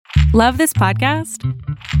Love this podcast?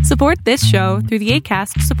 Support this show through the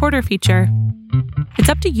Acast supporter feature. It's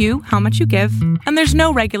up to you how much you give, and there's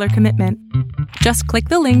no regular commitment. Just click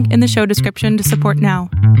the link in the show description to support now.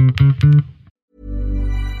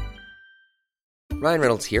 Ryan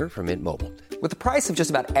Reynolds here from Mint Mobile. With the price of just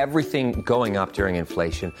about everything going up during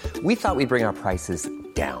inflation, we thought we'd bring our prices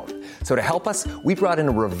down. So to help us, we brought in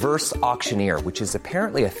a reverse auctioneer, which is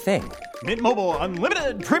apparently a thing. Mint Mobile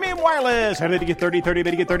Unlimited Premium Wireless. How to get 30, 30,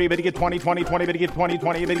 bit to get 30, bit to get 20, 20, 20, bit to get 20,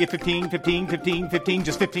 20, bit to get 15, 15, 15, 15,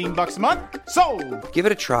 just $15 a month? Sold! Give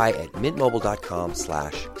it a try at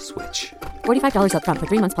mintmobile.com/switch. $45 up front for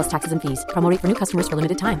 3 months plus taxes and fees. Promo rate for new customers for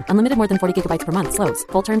limited time. Unlimited more than 40 gigabytes per month. Slows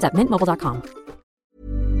full terms at mintmobile.com.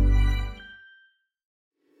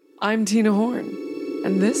 I'm Tina Horn,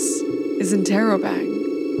 and this is Interrobang.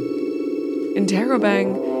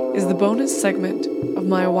 Interrobang is the bonus segment of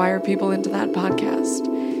my Wire People Into That podcast.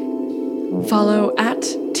 Follow at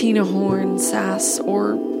Tina Horn Sass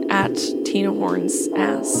or at Tina Horn's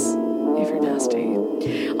Ass if you're nasty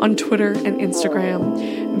on Twitter and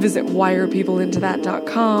Instagram. Visit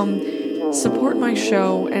wirepeopleintothat.com. Support my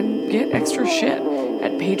show and get extra shit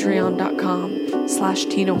at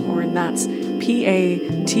patreon.com/Tina Horn. That's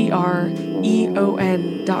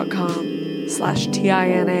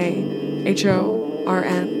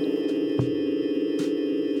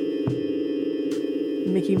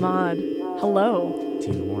Mickey Maud, hello.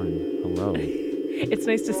 Tina Horn, hello. It's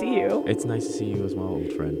nice to see you. It's nice to see you as well,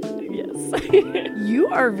 old friend. Yes. You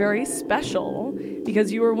are very special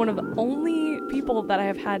because you are one of the only people that I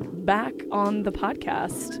have had back on the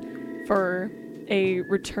podcast for a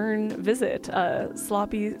return visit,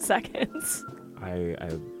 Sloppy Seconds.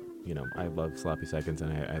 I love Sloppy Seconds,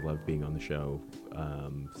 and I love being on the show.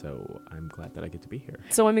 So I'm glad that I get to be here.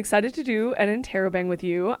 So I'm excited to do an Interrobang with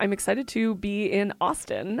you. I'm excited to be in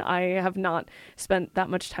Austin. I have not spent that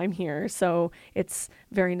much time here, so it's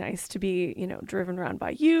very nice to be, driven around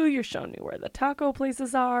by you. You're showing me where the taco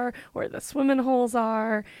places are, where the swimming holes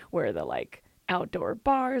are, where the outdoor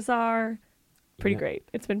bars are. Pretty great.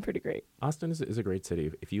 It's been pretty great. Austin is a great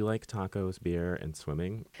city. If you like tacos, beer, and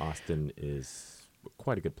swimming, Austin is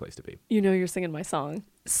quite a good place to be. You're singing my song.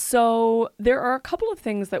 So there are a couple of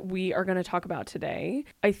things that we are going to talk about today.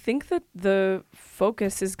 I think that the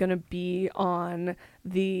focus is going to be on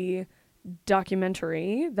the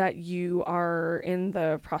documentary that you are in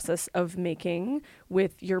the process of making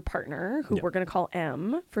with your partner, who we're going to call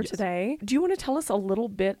M for today. Do you want to tell us a little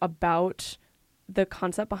bit about the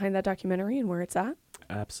concept behind that documentary and where it's at?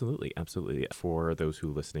 Absolutely. For those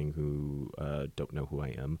who listening who don't know who I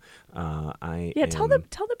am, tell the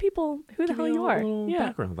people who the hell you are.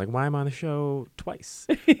 Background, why I'm on the show twice.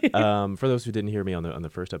 For those who didn't hear me on the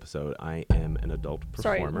first episode, I am an adult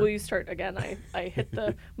performer. Sorry, will you start again? I hit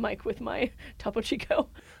the mic with my Topo Chico.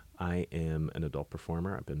 I am an adult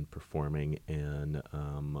performer. I've been performing in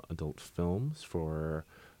adult films for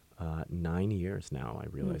 9 years now. I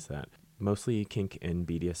realize that. Mostly kink and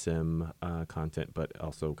BDSM content, but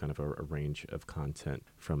also kind of a range of content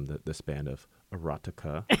from the span of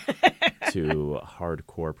erotica to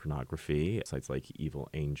hardcore pornography. Sites like Evil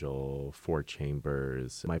Angel, Four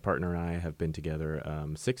Chambers. My partner and I have been together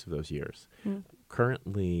 6 of those years.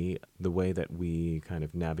 Currently, the way that we kind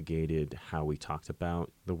of navigated how we talked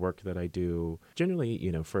about the work that I do, generally,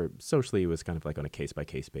 for socially, it was kind of on a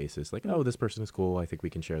case-by-case basis. Oh, this person is cool. I think we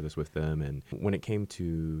can share this with them. And when it came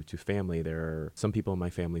to family, there are some people in my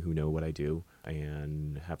family who know what I do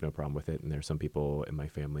and have no problem with it. And there are some people in my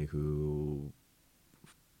family who,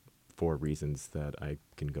 for reasons that I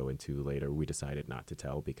can go into later, we decided not to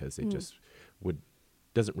tell because it just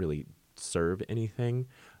doesn't really serve anything.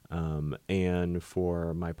 And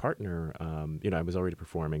for my partner, I was already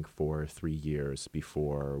performing for 3 years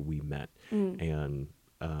before we met. And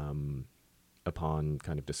upon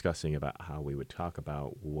kind of discussing about how we would talk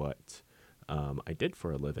about what I did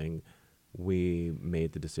for a living, we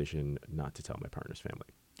made the decision not to tell my partner's family.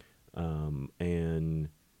 And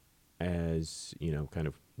as, kind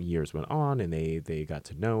of years went on and they got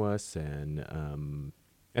to know us and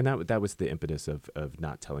that was the impetus of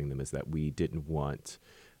not telling them, is that we didn't want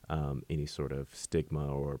any sort of stigma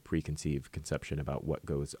or preconceived conception about what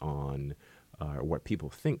goes on or what people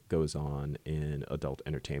think goes on in adult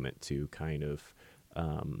entertainment to kind of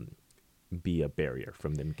be a barrier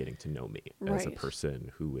from them getting to know me as a person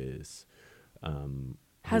who is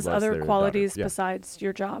has other qualities besides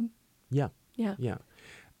your job. Yeah.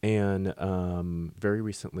 And very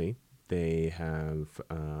recently they have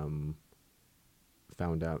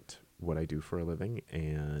found out what I do for a living,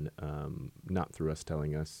 and not through us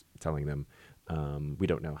telling them. We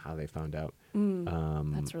don't know how they found out.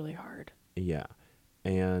 That's really hard. Yeah.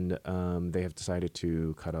 and they have decided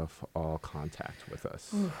to cut off all contact with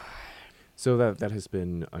us. So that has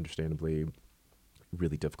been understandably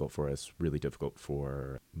really difficult for us, really difficult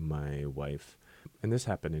for my wife. And this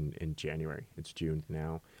happened in January. It's June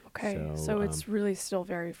now. Okay, so it's really still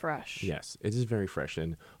very fresh. Yes, it is very fresh.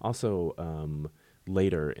 And also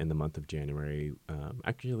later in the month of January,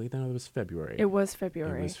 actually, no, it was February. It was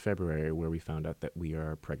February. It was February where we found out that we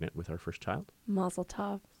are pregnant with our first child. Mazel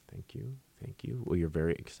tov. Thank you. Thank you. We are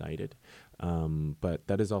very excited. But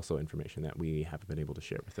that is also information that we haven't been able to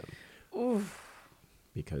share with them. Oof.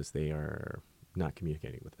 Because they are not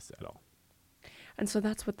communicating with us at all. And so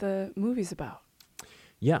that's what the movie's about.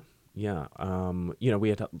 Yeah. Yeah. We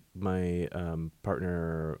had my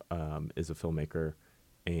partner is a filmmaker,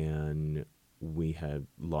 and we had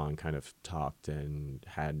long kind of talked and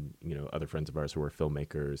had, other friends of ours who were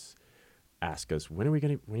filmmakers ask us, when are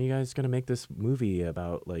you guys going to make this movie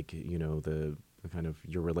about the kind of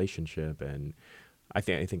your relationship? And I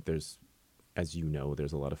think there's, as you know,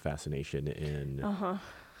 there's a lot of fascination in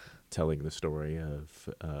telling the story of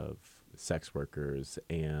sex workers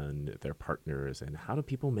and their partners, and how do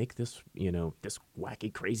people make this, this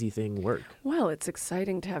wacky, crazy thing work? Well, it's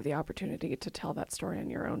exciting to have the opportunity to tell that story on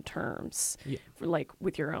your own terms, like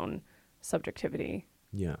with your own subjectivity.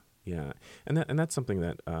 Yeah, yeah, and that's something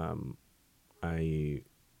that I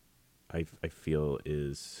feel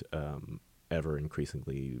is ever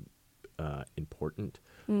increasingly important.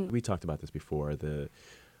 We talked about this before. The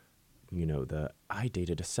I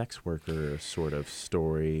dated a sex worker sort of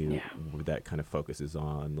story that kind of focuses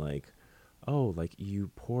on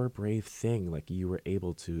you poor brave thing, you were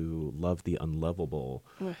able to love the unlovable,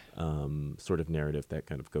 sort of narrative that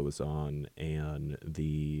kind of goes on, and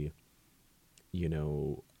the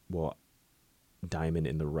diamond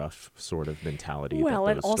in the rough sort of mentality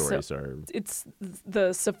that those stories are. It's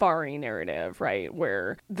the safari narrative, right,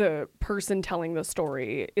 where the person telling the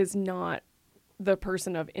story is not the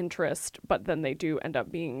person of interest, but then they do end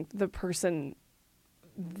up being the person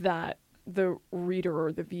that the reader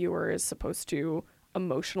or the viewer is supposed to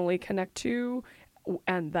emotionally connect to,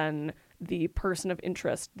 and then the person of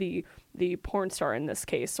interest, the porn star in this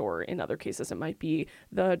case, or in other cases it might be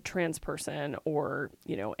the trans person, or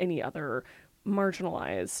any other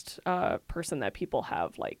marginalized person that people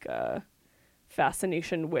have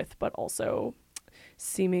fascination with, but also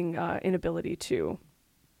seeming inability to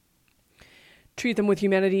treat them with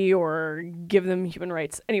humanity or give them human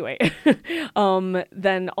rights. Anyway,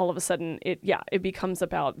 then all of a sudden it becomes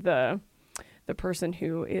about the person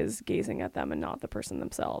who is gazing at them and not the person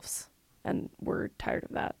themselves. And we're tired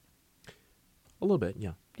of that. A little bit,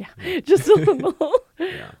 yeah. Yeah, just a little.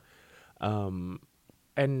 Yeah.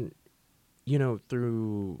 And,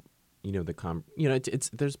 through,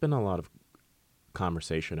 there's been a lot of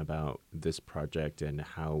conversation about this project and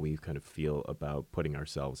how we kind of feel about putting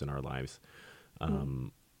ourselves and our lives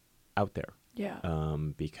out there. Yeah.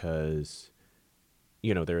 Because,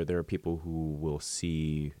 there are people who will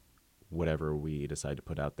see whatever we decide to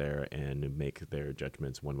put out there and make their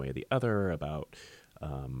judgments one way or the other about,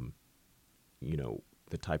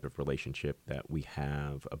 the type of relationship that we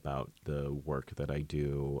have, about the work that I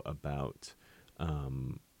do, about,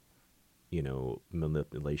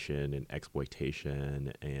 manipulation and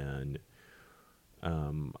exploitation, and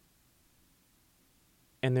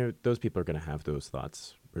those people are going to have those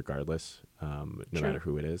thoughts regardless, no matter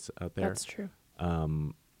who it is out there. That's true.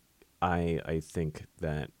 I think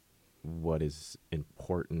that what is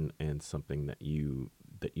important, and something that you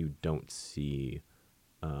don't see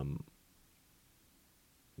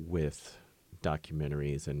with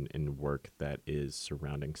documentaries and work that is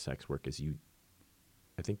surrounding sex work, is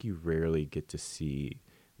I think you rarely get to see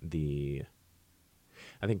I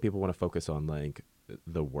think people want to focus on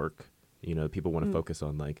the work. People want to focus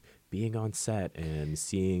on being on set and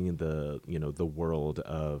seeing the world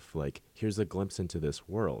of here's a glimpse into this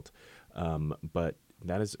world. But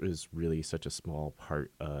that is really such a small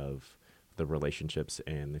part of the relationships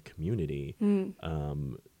and the community. And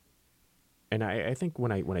I think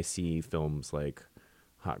when I see films like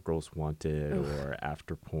Hot Girls Wanted or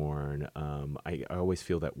After Porn, I always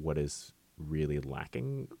feel that what is really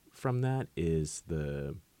lacking from that is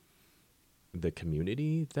the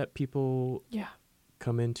community that people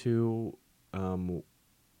come into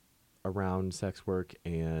around sex work,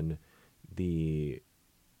 and the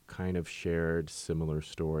kind of shared similar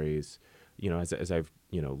stories. As I've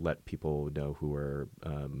let people know who are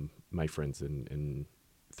my friends in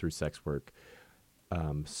through sex work,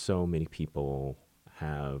 so many people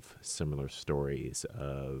have similar stories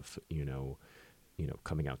of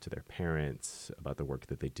coming out to their parents about the work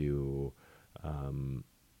that they do,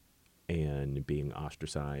 and being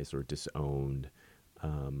ostracized or disowned.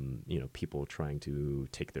 People trying to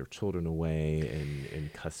take their children away in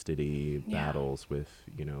custody, battles with,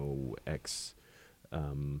 ex,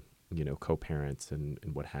 co-parents and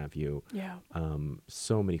what have you. Yeah.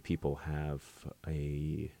 So many people have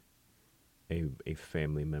a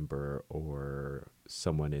family member or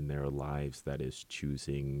someone in their lives that is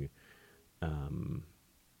choosing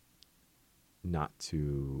not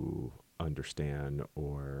to understand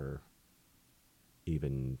or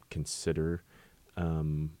even consider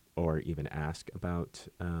or even ask about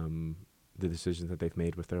the decisions that they've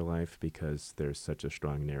made with their life, because there's such a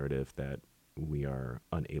strong narrative that we are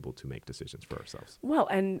unable to make decisions for ourselves. Well,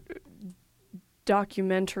 and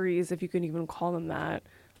documentaries, if you can even call them that,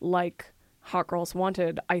 like Hot Girls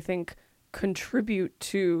Wanted, I think contribute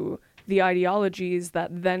to the ideologies that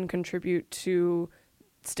then contribute to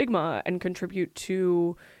stigma and contribute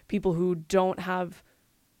to people who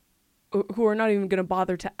are not even going to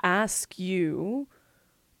bother to ask you,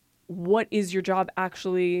 what is your job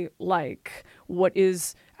actually like? What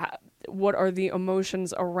are the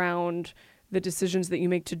emotions around the decisions that you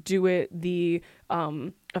make to do it, the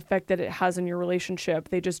effect that it has in your relationship?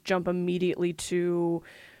 They just jump immediately to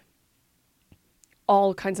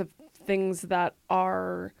all kinds of things that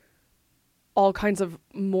are all kinds of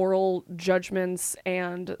moral judgments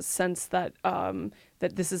and sense that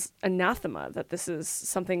that this is anathema, that this is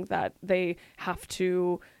something that they have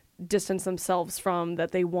to distance themselves from,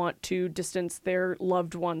 that they want to distance their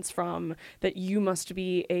loved ones from, that you must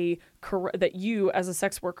be that you as a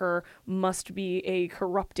sex worker must be a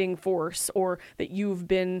corrupting force, or that you've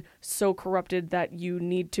been so corrupted that you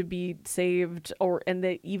need to be saved, and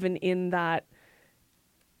that even in that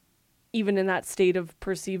state of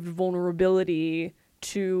perceived vulnerability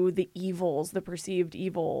to the perceived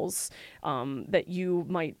evils, that you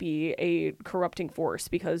might be a corrupting force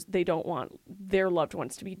because they don't want their loved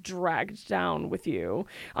ones to be dragged down with you.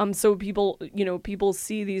 So people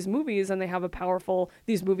see these movies and they have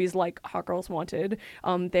these movies like Hot Girls Wanted,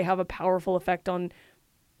 they have a powerful effect on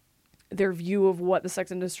their view of what the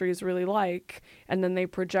sex industry is really like, and then they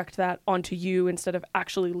project that onto you instead of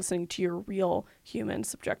actually listening to your real human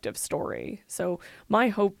subjective story. So my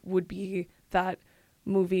hope would be that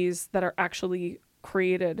movies that are actually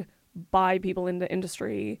created by people in the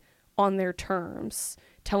industry on their terms,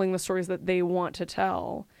 telling the stories that they want to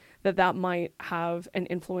tell, that might have an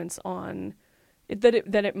influence on it,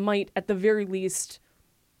 that it might at the very least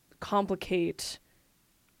complicate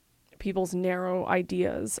people's narrow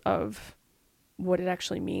ideas of what it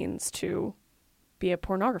actually means to be a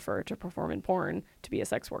pornographer, to perform in porn, to be a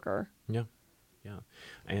sex worker. Yeah.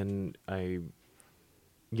 And I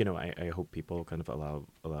hope people kind of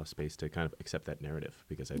allow space to kind of accept that narrative,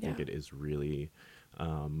 because I think it is really,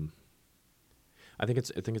 I think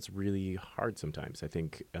it's really hard sometimes. I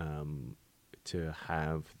think to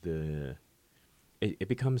have it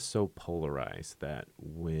becomes so polarized that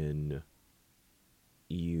when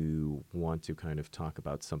you want to kind of talk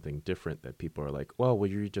about something different, that people are like, well,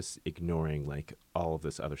 you're just ignoring like all of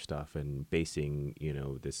this other stuff and basing,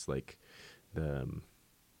 this like the,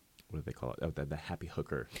 what do they call it? The happy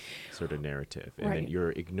hooker sort of narrative. And then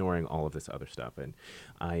you're ignoring all of this other stuff. And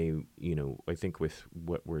I think with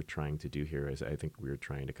what we're trying to do here is, I think we're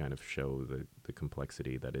trying to kind of show the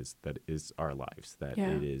complexity that is our lives, that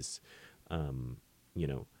it is,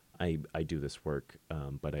 I do this work,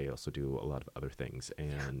 but I also do a lot of other things.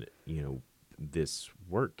 And, this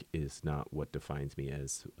work is not what defines me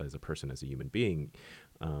as a person, as a human being.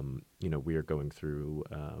 We are going through,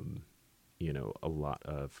 a lot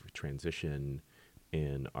of transition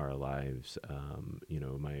in our lives.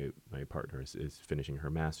 My partner is finishing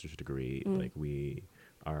her master's degree. Like, we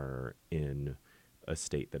are in a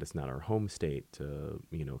state that is not our home state to,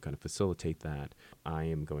 kind of facilitate that. I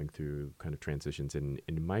am going through kind of transitions in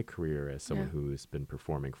my career as someone who's been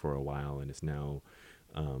performing for a while and is now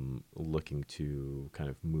looking to kind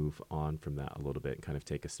of move on from that a little bit and kind of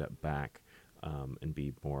take a step back and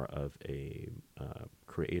be more of a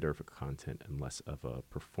creator of content and less of a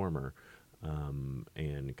performer.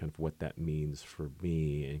 And kind of what that means for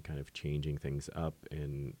me, and kind of changing things up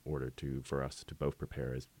in order for us to both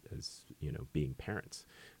prepare as being parents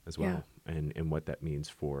as well, and what that means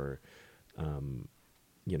for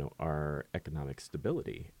our economic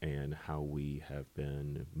stability, and how we have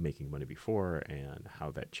been making money before, and how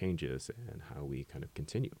that changes, and how we kind of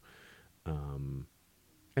continue.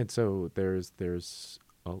 And so there's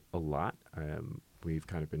a lot. We've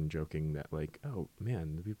kind of been joking that, like, oh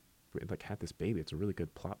man, we've like had this baby. It's a really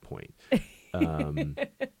good plot point.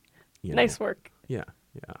 Nice work. Yeah.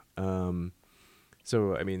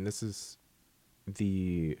 So, I mean, this is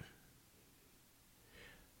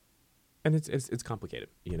And it's complicated,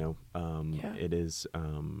 you know. It is.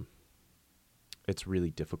 It's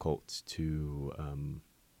really difficult to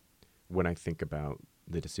when I think about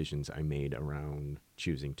the decisions I made around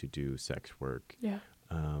choosing to do sex work. Yeah.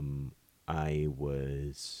 I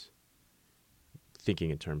was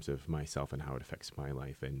thinking in terms of myself and how it affects my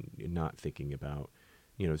life, and not thinking about,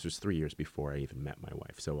 you know, this was 3 years before I even met my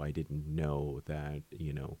wife, so I didn't know that,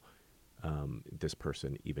 you know, this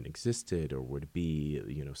person even existed or would be,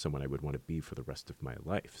 you know, someone I would want to be for the rest of my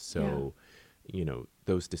life. So, you know,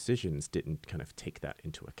 those decisions didn't kind of take that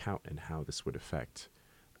into account and how this would affect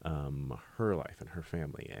her life and her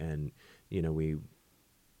family. And, you know,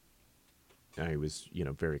 I was, you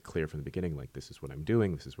know, very clear from the beginning, like, this is what I'm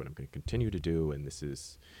doing, this is what I'm going to continue to do, and this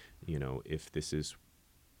is, you know, if this is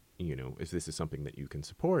something that you can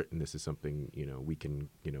support, and this is something, you know, we can,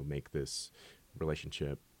 you know, make this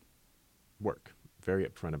relationship work. Very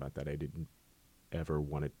upfront about that. I didn't ever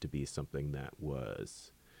want it to be something that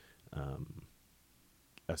was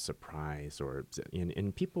a surprise,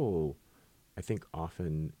 and people, I think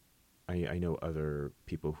often, I know other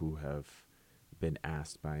people who have been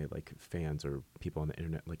asked by like fans or people on the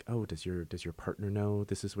internet, like, oh, does your partner know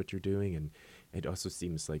this is what you're doing? And it also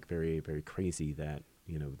seems like very, very crazy that,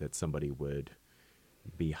 you know, that somebody would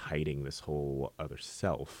be hiding this whole other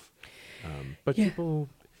self. But people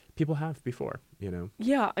have before, you know?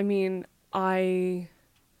 Yeah. I mean, I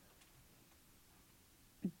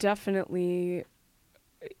definitely,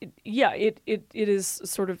 it is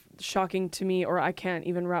sort of shocking to me, or I can't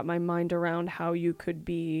even wrap my mind around how you could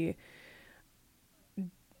be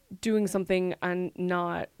doing something and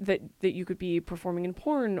not that you could be performing in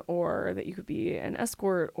porn, or that you could be an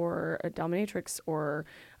escort or a dominatrix or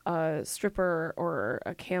a stripper or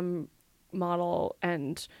a cam model,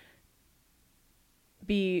 and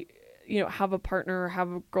be, you know, have a partner,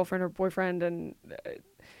 have a girlfriend or boyfriend, and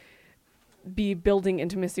be building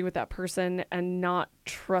intimacy with that person and not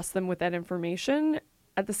trust them with that information.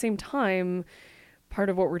 At the same time, part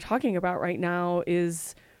of what we're talking about right now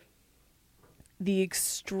is the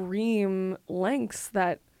extreme lengths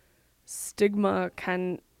that stigma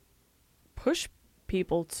can push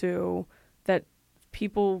people to, that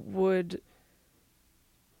people would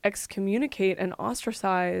excommunicate and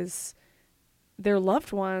ostracize their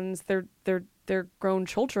loved ones, their grown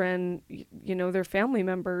children, you know, their family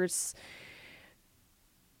members,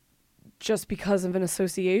 just because of an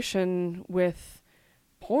association with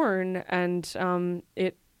porn. And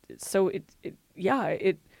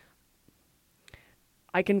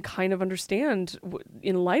I can kind of understand,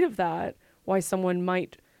 in light of that, why someone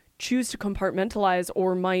might choose to compartmentalize,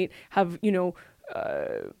 or might have, you know,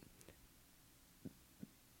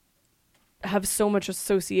 have so much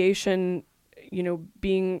association, you know,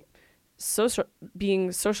 being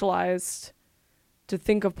socialized to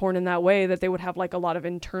think of porn in that way, that they would have like a lot of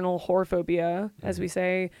internal whorephobia, as we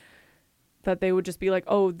say, that they would just be like,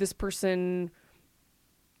 oh, this person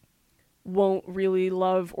won't really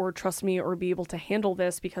love or trust me or be able to handle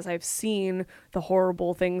this because I've seen the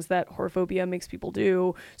horrible things that whorephobia makes people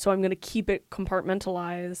do, so I'm going to keep it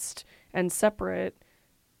compartmentalized and separate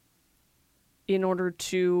in order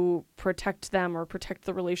to protect them or protect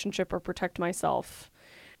the relationship or protect myself.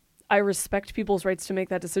 I respect people's rights to make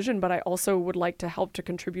that decision, but I also would like to help to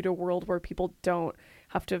contribute a world where people don't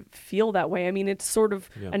have to feel that way. I mean, it's sort of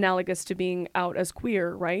analogous to being out as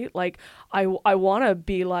queer, right? Like, I want to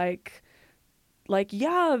be like,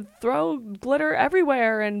 yeah, throw glitter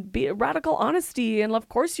everywhere and be radical honesty. And of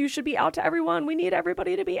course you should be out to everyone. We need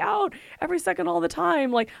everybody to be out every second, all the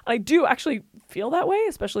time. Like, I do actually feel that way,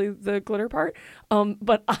 especially the glitter part.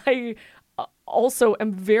 But I also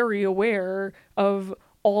am very aware of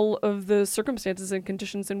all of the circumstances and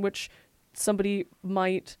conditions in which somebody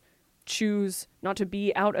might choose not to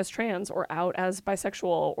be out as trans, or out as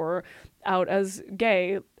bisexual, or out as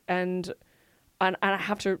gay. And I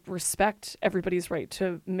have to respect everybody's right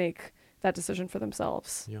to make that decision for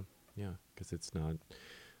themselves. Yeah, because it's not,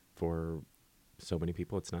 for so many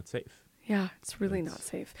people, it's not safe. Yeah, it's really not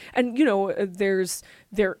safe. And, you know,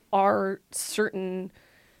 there are certainly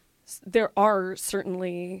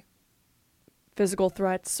physical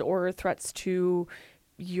threats, or threats to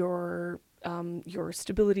your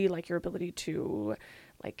stability, like your ability to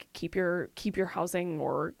like keep your housing,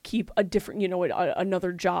 or keep a different, you know,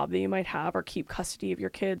 another job that you might have, or keep custody of your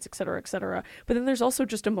kids, et cetera, et cetera. But then there's also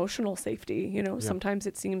just emotional safety. You know, sometimes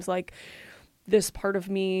it seems like this part of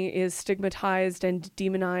me is stigmatized and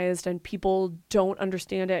demonized, and people don't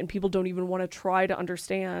understand it, and people don't even want to try to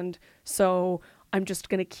understand. So I'm just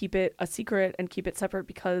going to keep it a secret and keep it separate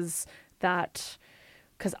because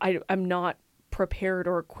I'm not prepared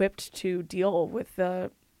or equipped to deal with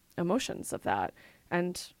the emotions of that.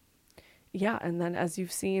 And yeah, and then as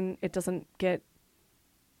you've seen, it doesn't get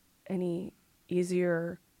any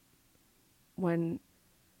easier when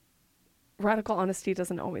radical honesty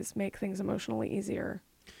doesn't always make things emotionally easier.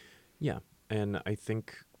 Yeah. And I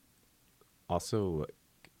think also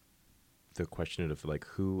the question of like,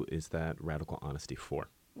 who is that radical honesty for?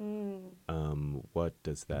 What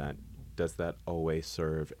does that always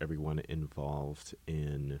serve everyone involved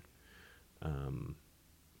in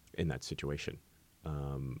that situation?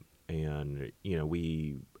 And, you know,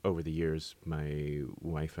 we, over the years, my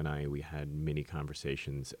wife and I, we had many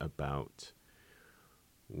conversations about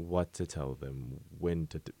what to tell them, when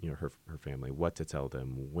to, you know, her family, what to tell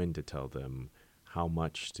them, when to tell them, how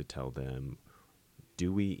much to tell them,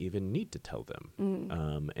 do we even need to tell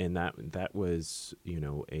them? And that was, you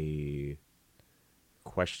know, a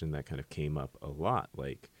question that kind of came up a lot.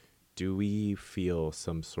 Like, do we feel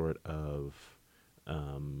some sort of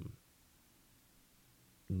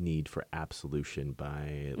need for absolution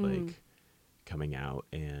by like coming out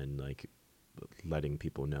and like letting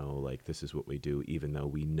people know like this is what we do, even though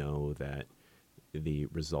we know that the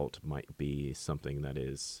result might be something that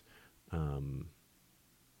is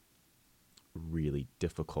really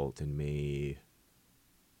difficult and may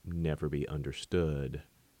never be understood?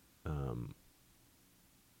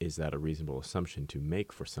 Is that a reasonable assumption to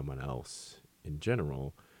make for someone else in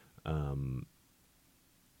general?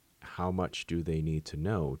 How much do they need to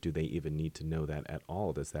know? Do they even need to know that at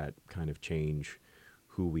all? Does that kind of change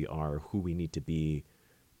who we are, who we need to be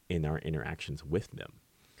in our interactions with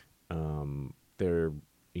them? There,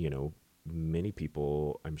 you know, many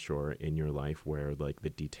people, I'm sure, in your life where like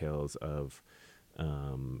the details of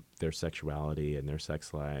their sexuality and their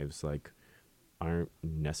sex lives like aren't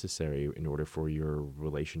necessary in order for your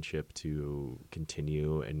relationship to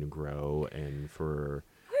continue and grow, and for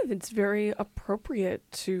I think it's very appropriate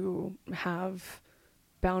to have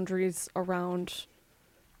boundaries around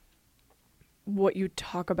what you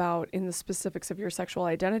talk about in the specifics of your sexual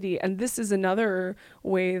identity. And this is another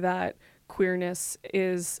way that queerness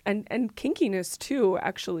is, and kinkiness too,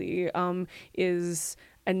 actually, is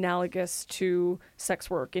analogous to sex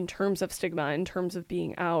work in terms of stigma, in terms of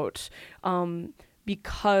being out,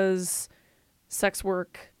 because sex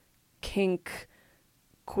work, kink,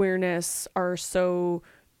 queerness are so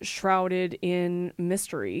shrouded in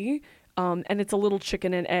mystery. And it's a little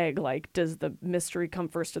chicken and egg, like, does the mystery come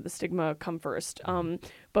first or the stigma come first?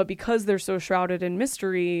 But because they're so shrouded in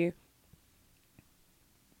mystery,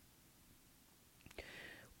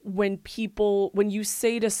 when you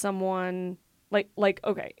say to someone,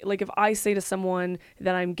 okay, like if I say to someone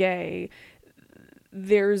that I'm gay,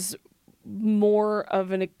 there's more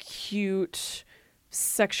of an acute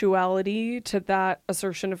sexuality to that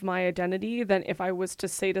assertion of my identity than if I was to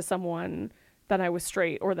say to someone that I was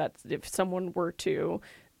straight, or that if someone were to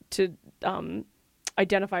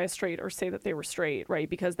identify as straight or say that they were straight, right?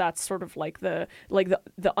 Because that's sort of like the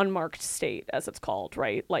unmarked state, as it's called,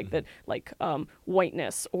 right? Like that, like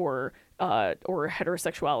whiteness or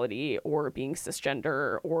heterosexuality or being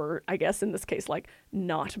cisgender, or I guess in this case, like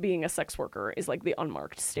not being a sex worker is like the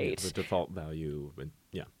unmarked state. Yeah, the default value,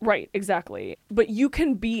 yeah. Right, exactly. But you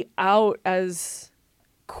can be out as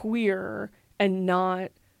queer and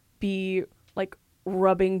not be like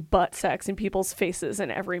rubbing butt sex in people's faces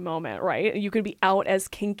in every moment, right? You could be out as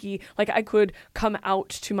kinky. Like I could come out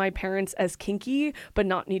to my parents as kinky, but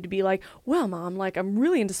not need to be like, well, mom, like I'm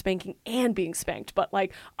really into spanking and being spanked, but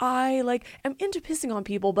like I like am into pissing on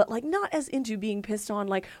people, but like not as into being pissed on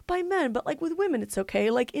like by men, but like with women it's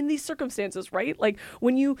okay, like in these circumstances, right? Like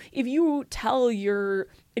if you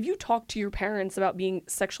talk to your parents about being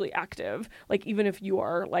sexually active, like even if you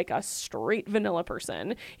are like a straight vanilla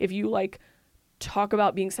person, if you like talk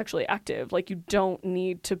about being sexually active, like you don't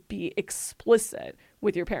need to be explicit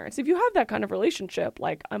with your parents. If you have that kind of relationship,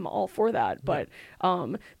 like I'm all for that. But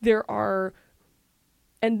there are,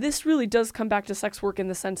 and this really does come back to sex work in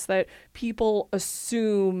the sense that people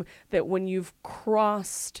assume that when you've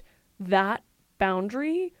crossed that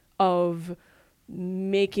boundary of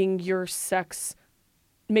making your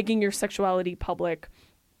sexuality public,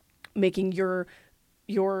 making your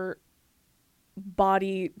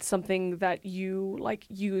body something that you like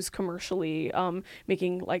use commercially,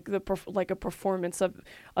 making like a performance of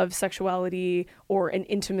sexuality or an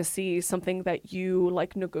intimacy something that you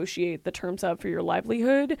like negotiate the terms of for your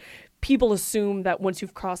livelihood, people assume that once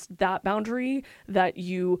you've crossed that boundary that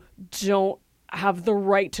you don't have the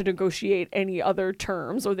right to negotiate any other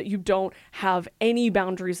terms, or that you don't have any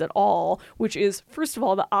boundaries at all, which is, first of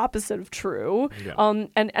all, the opposite of true. Yeah.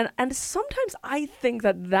 And sometimes I think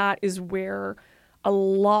that is where a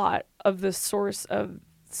lot of the source of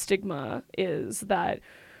stigma is that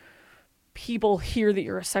people hear that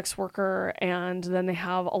you're a sex worker and then they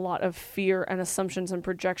have a lot of fear and assumptions and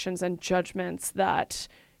projections and judgments that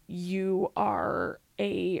you are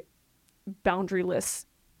a boundaryless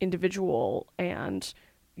individual. And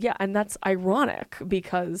yeah, and that's ironic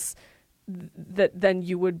because that then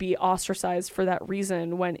you would be ostracized for that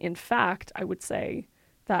reason, when in fact I would say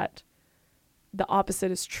that the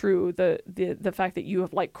opposite is true. The fact that you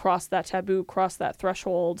have like crossed that taboo, crossed that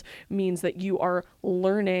threshold, means that you are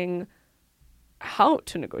learning how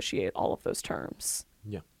to negotiate all of those terms.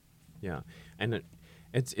 Yeah. And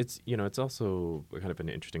it's also kind of an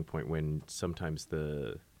interesting point when sometimes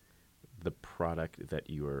the product that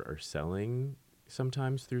you are selling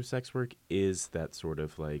sometimes through sex work is that sort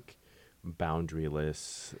of like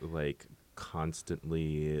boundaryless, like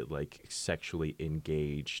constantly like sexually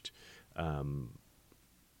engaged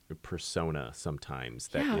persona sometimes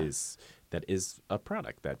that is a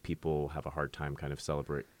product that people have a hard time kind of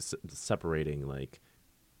separating like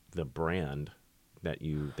the brand that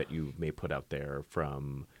you may put out there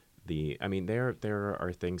from the. I mean, there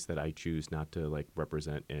are things that I choose not to like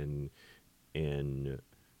represent in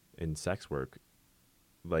sex work.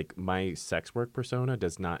 Like my sex work persona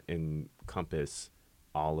does not encompass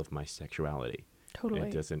all of my sexuality. Totally.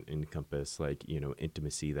 It doesn't encompass like,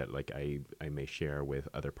 intimacy that like I may share with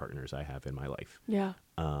other partners I have in my life. Yeah.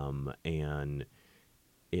 And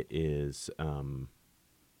it is,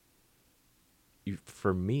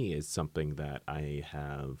 for me, is something that I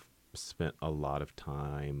have spent a lot of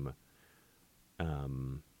time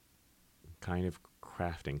kind of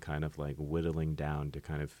crafting, kind of like whittling down to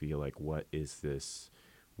kind of feel like, what is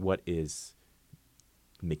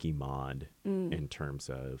Mickey Mod in terms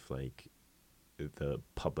of like the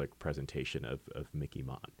public presentation of Mickey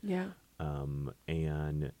Mod. Yeah.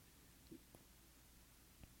 And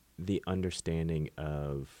the understanding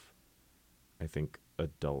of, I think,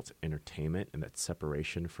 adult entertainment and that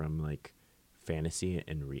separation from like fantasy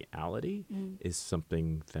and reality is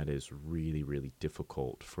something that is really, really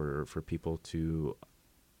difficult for people to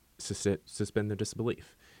suspend their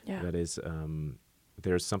disbelief. Yeah. That is,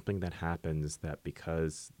 there's something that happens that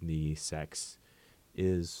because the sex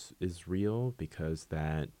is real, because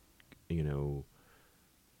that,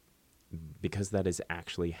 because that is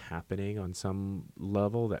actually happening on some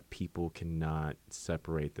level, that people cannot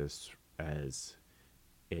separate this as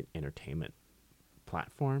an entertainment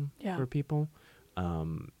platform for people.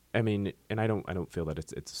 I mean, and I don't feel that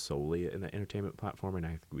it's solely an entertainment platform, and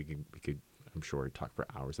I think we could I'm sure talk for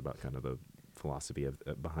hours about kind of the philosophy of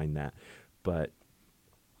behind that, but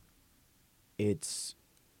it's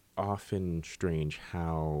often strange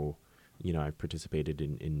how I've participated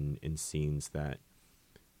in scenes that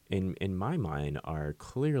in my mind are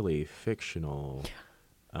clearly fictional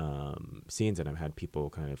scenes, and I've had people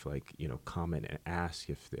kind of like comment and ask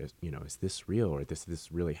if there's is this real, or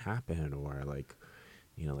this really happen, or like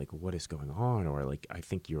like what is going on, or like I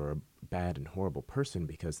think you're a bad and horrible person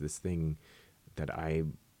because this thing that I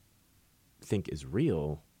think is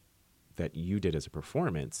real that you did as a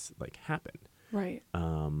performance like happened. Right.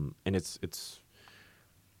 And it's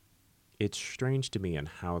strange to me on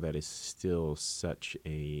how that is still such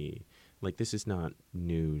a, like, this is not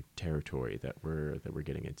new territory that we're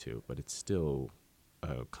getting into, but it's still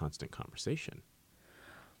a constant conversation.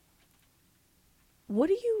 What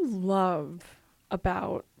do you love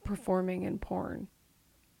about performing in porn?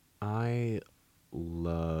 I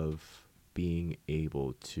love being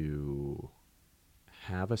able to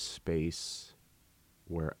have a space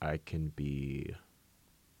where I can be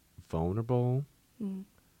vulnerable,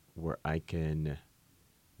 where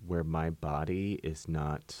my body is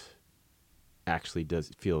not actually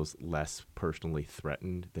feels less personally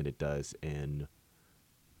threatened than it does in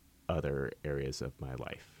other areas of my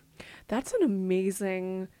life. That's an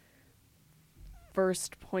amazing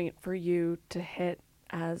first point for you to hit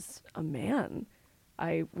as a man.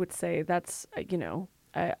 I would say that's,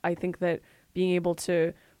 I think that being able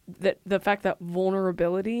to, that the fact that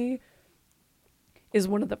vulnerability is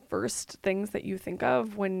one of the first things that you think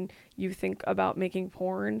of when you think about making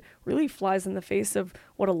porn really flies in the face of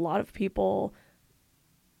what a lot of people,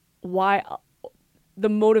 the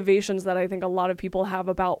motivations that I think a lot of people have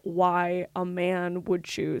about why a man would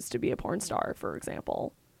choose to be a porn star, for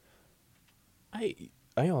example. I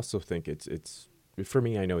also think it's for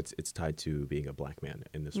me, I know it's tied to being a black man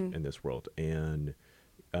in this world, and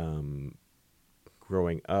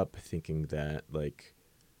growing up thinking that like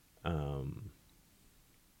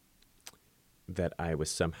that I was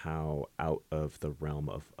somehow out of the realm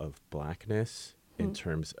of blackness in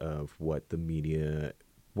terms of what the media,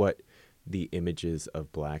 what the images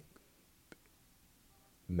of black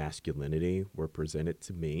masculinity were presented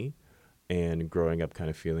to me, and growing up kind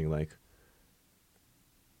of feeling like,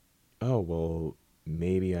 oh, well,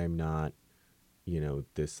 maybe I'm not,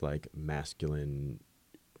 this like masculine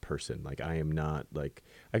person. Like I am not like,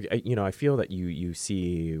 I feel that you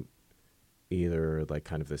see either like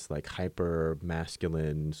kind of this like hyper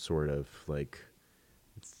masculine sort of like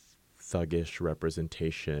thuggish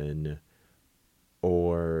representation,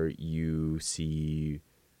 or you see,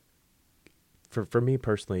 for me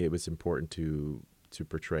personally, it was important to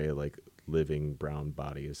portray like living brown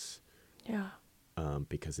bodies. Yeah.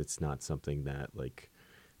 Because it's not something that like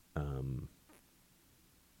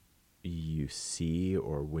you see,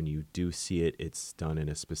 or when you do see it, it's done in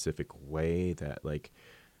a specific way that like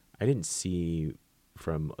I didn't see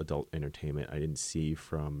from adult entertainment. I didn't see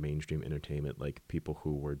from mainstream entertainment, like people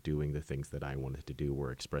who were doing the things that I wanted to do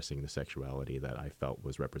were expressing the sexuality that I felt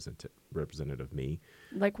was representative of me.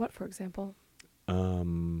 Like what, for example?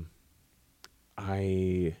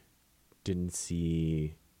 I didn't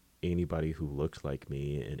see anybody who looked like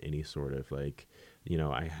me in any sort of like,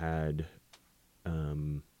 I had,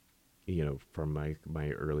 from my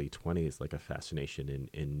early 20s, like a fascination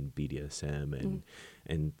in BDSM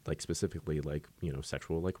and like specifically like,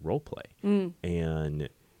 sexual like role play. And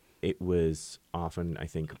it was often, I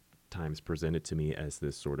think, times presented to me as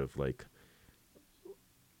this sort of like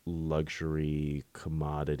luxury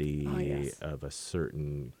commodity of a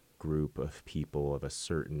certain group of people, of a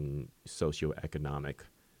certain socioeconomic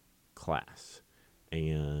class.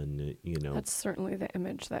 And that's certainly the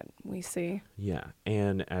image that we see. Yeah.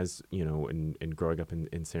 And as in growing up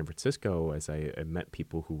in San Francisco, as I met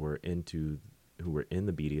people who were in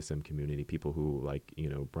the BDSM community, people who like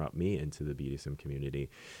brought me into the BDSM community,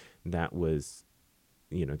 that was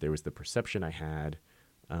there was the perception I had,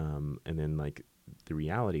 and then like the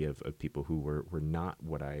reality of people who were not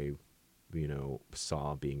what I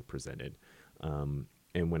saw being presented. And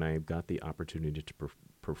when I got the opportunity to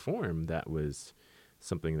perform, that was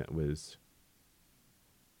something that was,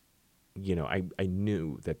 I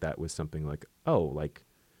knew that was something like, oh, like,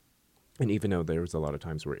 and even though there was a lot of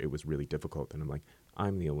times where it was really difficult, and I'm like,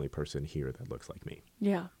 I'm the only person here that looks like me.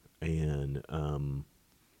 Yeah. And,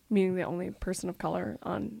 meaning the only person of color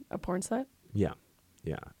on a porn set? Yeah.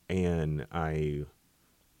 Yeah. And I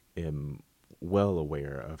am well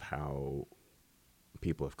aware of how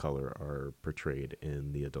people of color are portrayed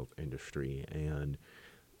in the adult industry, and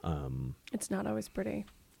it's not always pretty.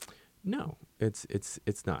 No, it's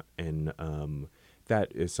not, and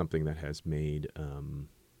that is something that has made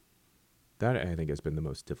that I think has been the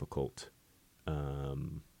most difficult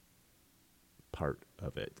part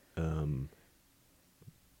of it.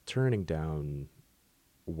 Turning down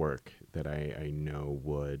work that I know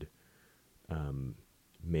would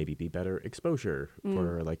maybe be better exposure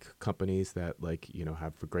for like companies that like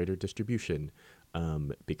have greater distribution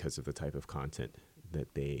because of the type of content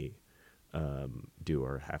that they do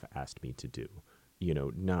or have asked me to do.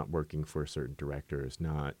 Not working for certain directors,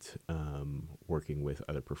 not working with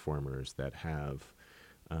other performers that have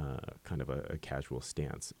kind of a casual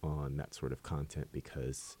stance on that sort of content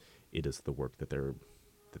because it is the work that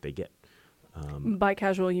they get. By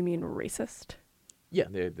casual, you mean racist? Yeah,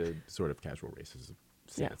 the sort of casual racist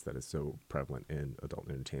stance that is so prevalent in adult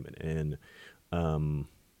entertainment, and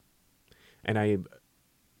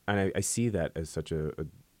I see that as such a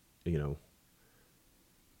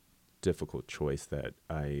difficult choice that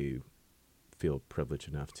I feel privileged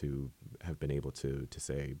enough to have been able to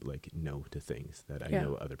say like no to things that I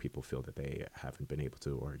know other people feel that they haven't been able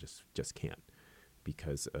to or just can't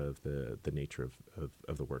because of the nature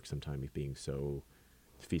of the work sometimes being so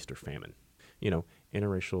feast or famine.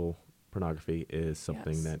 Interracial pornography is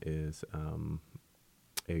something that is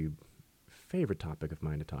a favorite topic of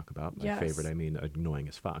mine to talk about. By favorite, I mean annoying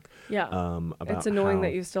as fuck. Yeah. It's annoying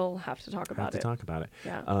that you still have to talk about it.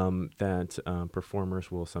 Yeah. That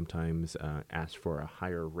performers will sometimes ask for a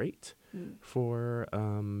higher rate for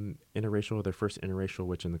interracial, their first interracial,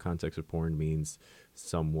 which in the context of porn means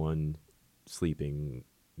someone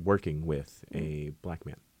working with a black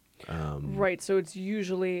man. Right. So it's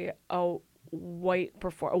usually a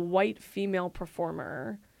white female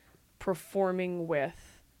performer performing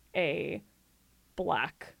with a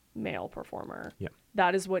black male performer. Yeah.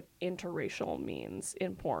 That is what interracial means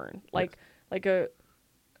in porn. Like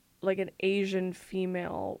an Asian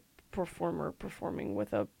female performer performing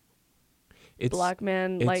with a black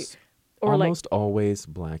man, almost always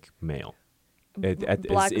black male. Is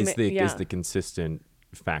the consistent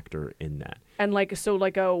factor in that. And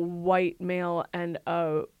like a white male and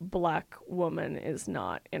a black woman is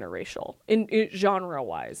not interracial in genre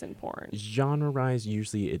wise in porn. Genre-wise,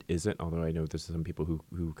 usually it isn't, although I know there's some people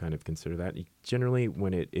who kind of consider that. Generally,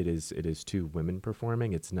 when it is two women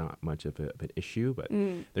performing, it's not much of an issue, but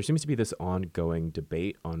there seems to be this ongoing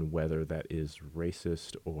debate on whether that is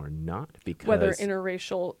racist or not. Because Whether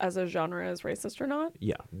interracial as a genre is racist or not?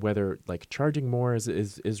 Yeah, whether like charging more is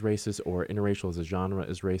racist, or interracial as a genre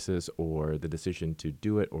is racist, or the decision to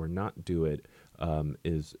do it or not do it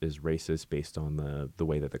is racist based on the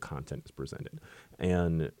way that the content is presented.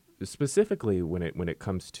 And specifically when it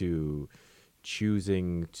comes to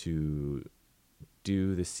choosing to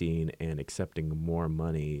do the scene and accepting more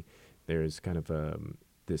money, there's kind of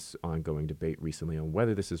this ongoing debate recently on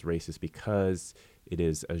whether this is racist because it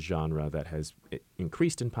is a genre that has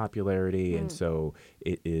increased in popularity, and so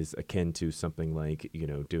it is akin to something like,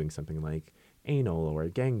 doing something like anal or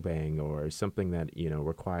gangbang or something that,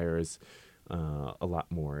 requires a lot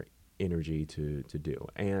more energy to do.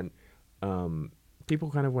 And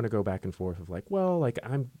people kind of want to go back and forth of like, well, like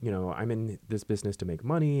I'm in this business to make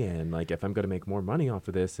money, and like if I'm going to make more money off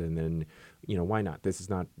of this, and then, why not? This is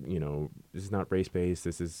not race-based.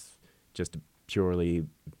 This is just purely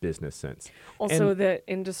business sense. Also, the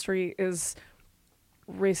industry is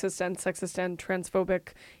racist and sexist and transphobic,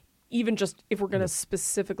 even just if we're going to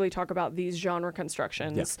specifically talk about these genre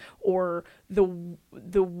constructions or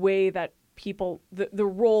the way that people, the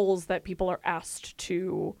roles that people are asked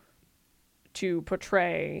to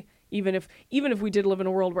portray, even if we did live in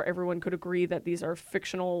a world where everyone could agree that these are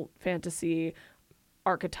fictional fantasy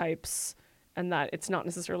archetypes and that it's not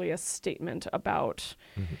necessarily a statement about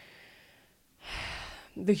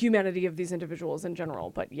the humanity of these individuals in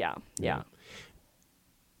general. But yeah.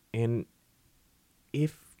 And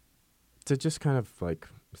to just kind of like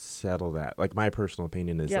settle that, like my personal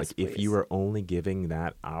opinion is Yes, if please. you are only giving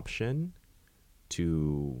that option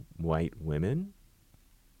to white women,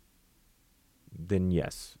 then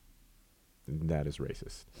yes, that is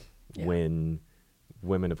racist. Yeah. When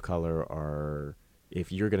women of color are,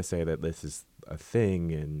 if you're going to say that this is a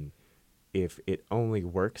thing, and if it only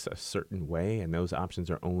works a certain way and those options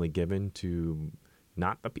are only given to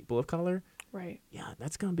not the people of color, Right. yeah,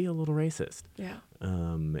 that's going to be a little racist. Yeah.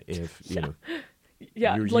 If, you know,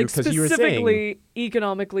 Yeah, You're- like 'cause you were specifically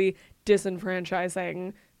economically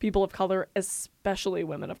disenfranchising people of color, especially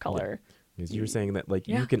women of color. because you're saying that like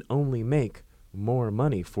Yeah. you can only make more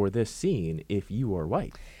money for this scene if you are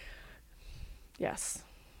white. Yes.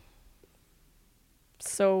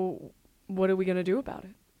 So what are we going to do about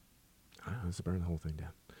it? I don't know, let's burn the whole thing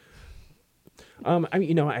down. I mean,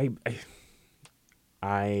 you know, I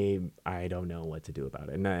don't know what to do about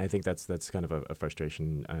it, and I think that's kind of a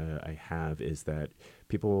frustration I have, is that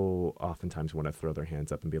people oftentimes want to throw their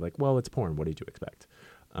hands up and be like, "Well, it's porn. What did you expect?"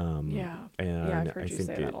 Yeah. And Yeah, I've heard I you think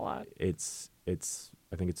say that a lot.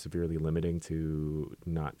 I think it's severely limiting to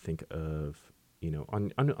not think of, you know,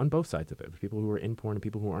 on both sides of it, people who are in porn and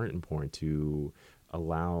people who aren't in porn, to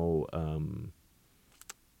allow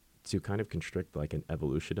to kind of constrict like an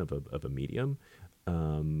evolution of a medium,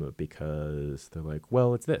 because they're like,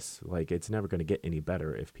 well, it's this, like it's never going to get any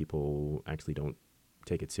better if people actually don't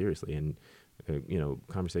take it seriously. And you know,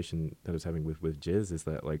 conversation that I was having with Jiz is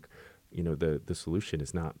that, like, you know, the solution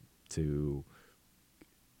is not to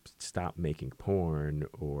stop making porn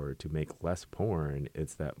or to make less porn.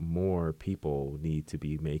 It's that more people need to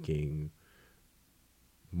be making,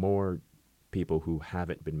 more people who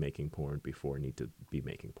haven't been making porn before need to be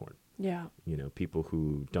making porn. Yeah. You know, people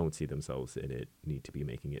who don't see themselves in it need to be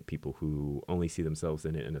making it. People who only see themselves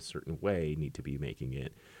in it in a certain way need to be making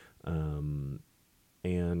it.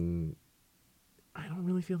 And I don't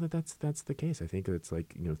really feel that that's the case. I think it's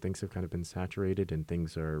like, you know, things have kind of been saturated and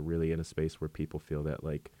things are really in a space where people feel that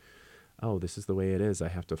like, oh, this is the way it is, I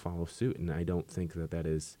have to follow suit. And I don't think that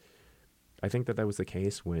is, I think that was the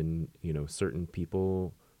case when, you know, certain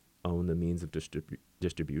people own the means of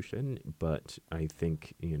distribution, but I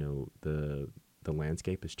think, you know, the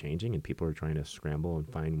landscape is changing and people are trying to scramble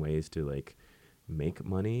and find ways to like make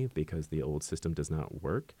money because the old system does not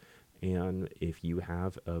work. And if you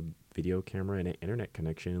have a video camera and an internet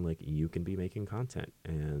connection, like you can be making content,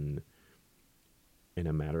 and in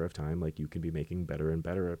a matter of time, like you can be making better and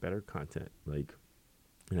better content. Like,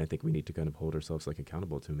 and I think we need to kind of hold ourselves like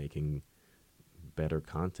accountable to making better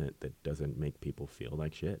content that doesn't make people feel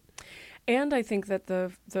like shit. And I think that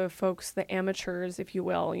the folks, the amateurs, if you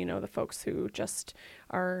will, you know, the folks who just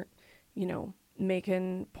are, you know,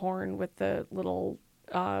 making porn with the little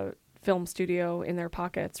film studio in their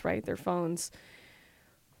pockets, right, their phones,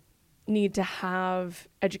 need to have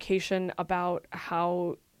education about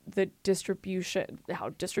how the distribution,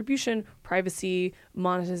 privacy,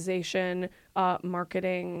 monetization,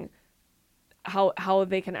 marketing, how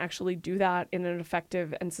they can actually do that in an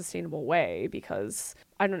effective and sustainable way. Because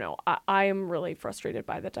I don't know, I am really frustrated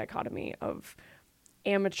by the dichotomy of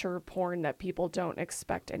amateur porn that people don't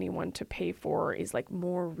expect anyone to pay for is like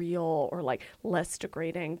more real or like less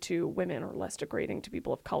degrading to women or less degrading to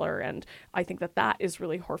people of color. And I think that is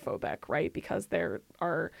really whorephobic, right? Because there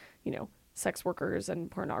are, you know, sex workers and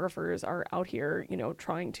pornographers are out here, you know,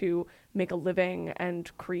 trying to make a living and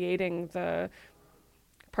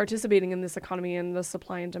participating in this economy and the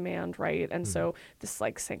supply and demand, right? And so this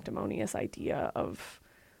like sanctimonious idea of,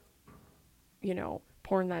 you know,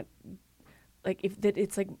 porn that like if that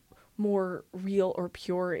it's like more real or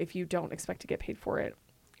pure if you don't expect to get paid for it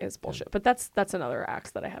is bullshit. But that's another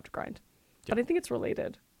axe that I have to grind. But I think it's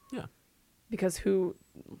related. Yeah. Because who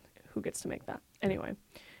gets to make that? Anyway.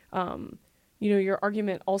 You know, your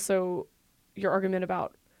argument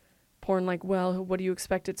about porn, like, well, what do you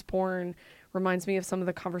expect? It's porn, reminds me of some of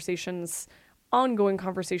the ongoing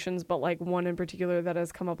conversations, but like one in particular that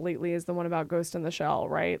has come up lately is the one about Ghost in the Shell,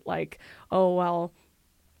 right? Like, oh, well,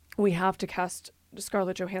 we have to cast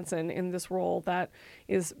Scarlett Johansson in this role that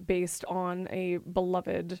is based on a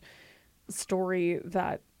beloved story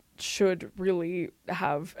that should really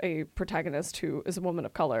have a protagonist who is a woman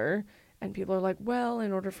of color. And people are like, well,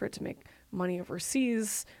 in order for it to make money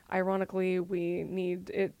overseas, ironically, we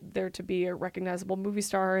need there to be a recognizable movie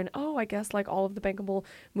star. And oh, I guess like all of the bankable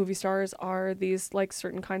movie stars are these like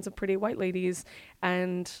certain kinds of pretty white ladies.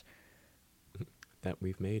 And that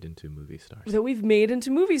we've made into movie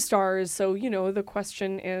stars. So, you know, the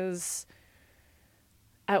question is,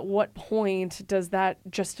 at what point does that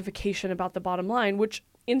justification about the bottom line, which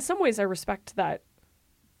in some ways I respect that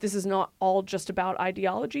this is not all just about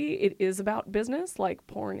ideology. It is about business. Like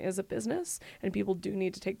porn is a business and people do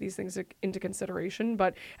need to take these things into consideration.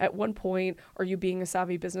 But at what point are you being a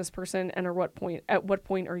savvy business person? And at what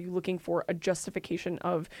point are you looking for a justification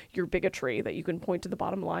of your bigotry that you can point to the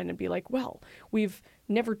bottom line and be like, well, we've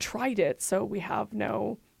never tried it, so we have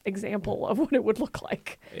no example of what it would look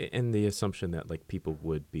like. And the assumption that like people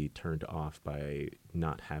would be turned off by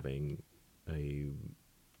not having a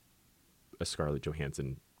Scarlett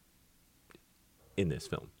Johansson in this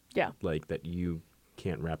film. Yeah. Like that you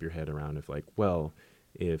can't wrap your head around if like, well,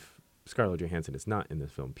 if Scarlett Johansson is not in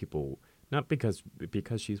this film, people, not because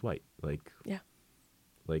she's white, like, yeah,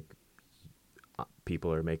 like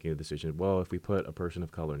people are making a decision, well, if we put a person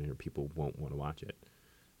of color in here, people won't want to watch it.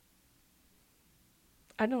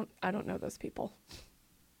 I don't know those people.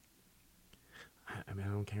 I mean, I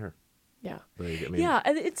don't care. Yeah. Like, I mean, yeah.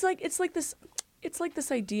 And it's like this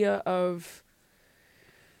idea of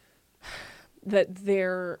that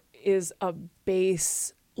there is a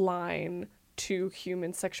baseline to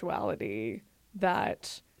human sexuality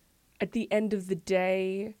that at the end of the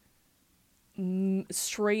day,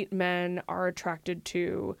 straight men are attracted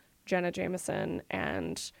to Jenna Jameson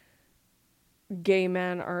and gay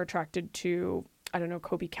men are attracted to, I don't know,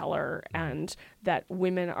 Kobe Keller, and that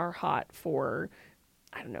women are hot for,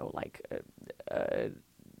 I don't know, like,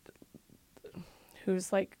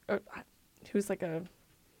 who's like a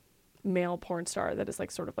male porn star that is like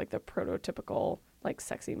sort of like the prototypical like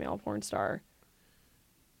sexy male porn star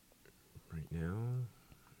right now.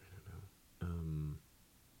 I don't know.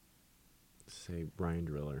 Say Ryan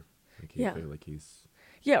Driller. Like yeah. Like he's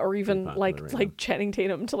yeah, or even like right like now. Channing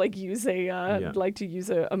Tatum to like use a like to use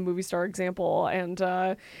a movie star example and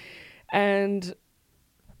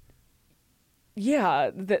yeah,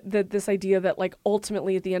 that this idea that like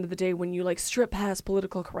ultimately at the end of the day when you like strip past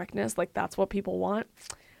political correctness, like that's what people want.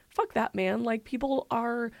 Fuck that, man. Like people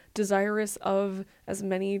are desirous of as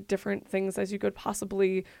many different things as you could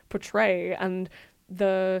possibly portray, and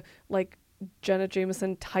the like Jenna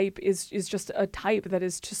Jameson type is just a type that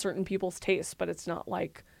is to certain people's taste, but it's not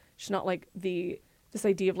like she's not like this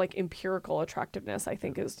idea of like empirical attractiveness, I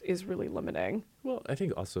think is really limiting. Well, I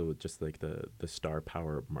think also just like the star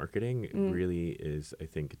power marketing really is, I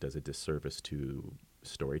think, does a disservice to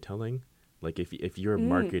storytelling. Like if you're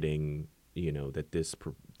marketing, you know, that this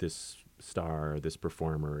star, this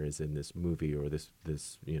performer is in this movie or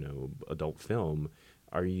this you know adult film,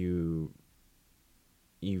 are you've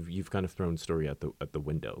kind of thrown story at the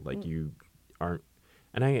window. Like you aren't.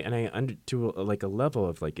 And I under to like a level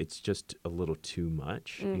of like it's just a little too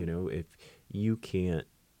much, you know. If you can't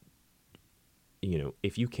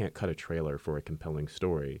cut a trailer for a compelling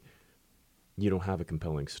story, you don't have a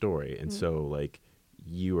compelling story, and so like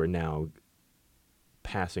you are now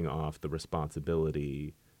passing off the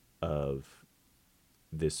responsibility of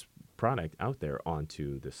this product out there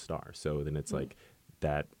onto this star. So then it's like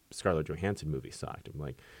that Scarlett Johansson movie sucked. I'm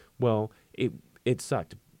like, well, it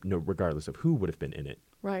sucked, regardless of who would have been in it.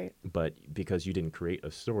 Right. But because you didn't create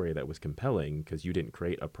a story that was compelling, because you didn't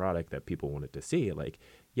create a product that people wanted to see, like,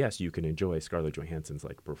 yes, you can enjoy Scarlett Johansson's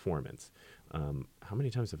like performance. How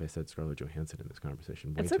many times have I said Scarlett Johansson in this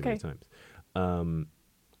conversation? Way It's too okay. many times.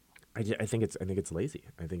 I think it's lazy.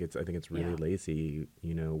 I think it's really lazy.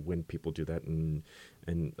 When people do that in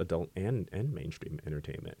adult and mainstream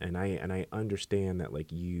entertainment. And I understand that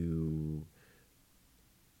like you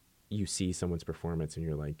see someone's performance and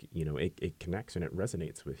you're like, it connects and it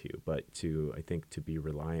resonates with you. But I think to be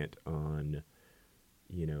reliant on,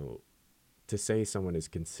 to say someone is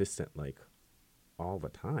consistent like all the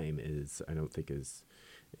time I don't think is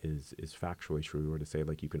factually true, or to say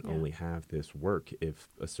like you can only have this work if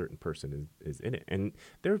a certain person is in it. And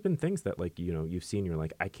there have been things that like, you've seen, you're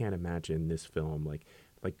like, I can't imagine this film. Like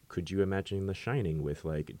could you imagine The Shining with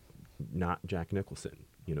like not Jack Nicholson?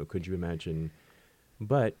 Could you imagine,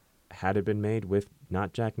 but had it been made with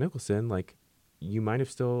not Jack Nicholson, like you might have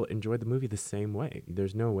still enjoyed the movie the same way.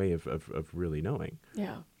 There's no way of really knowing.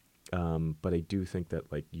 Yeah. But I do think that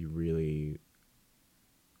like you really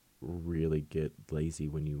get lazy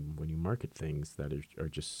when you market things that are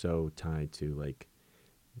just so tied to like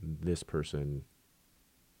this person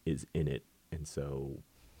is in it, and so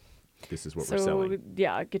this is what we're selling.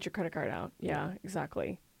 Yeah, get your credit card out. Yeah,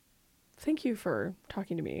 exactly. Thank you for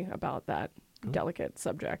talking to me about that delicate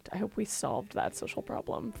subject. I hope we solved that social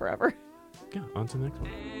problem forever. Yeah, on to the next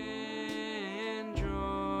one.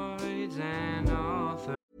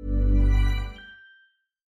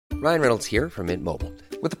 Ryan Reynolds here from Mint Mobile.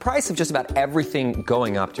 With the price of just about everything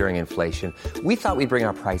going up during inflation, we thought we'd bring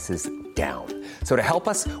our prices down. So to help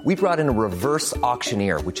us, we brought in a reverse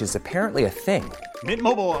auctioneer, which is apparently a thing. Mint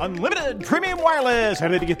Mobile Unlimited Premium Wireless. How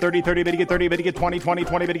to get 30, 30, bit to get 30, bit to get 20, 20,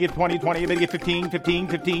 20, bit to get 20, 20, bit to get 15, 15,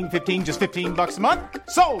 15, 15, just $15 a month?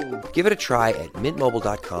 Sold! Give it a try at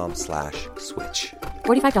mintmobile.com/switch.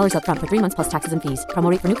 $45 up front for 3 months plus taxes and fees.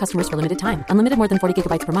 Promo rate for new customers for limited time. Unlimited more than 40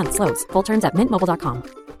 gigabytes per month. Slows full terms at mintmobile.com.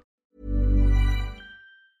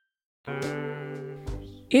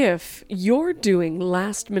 If you're doing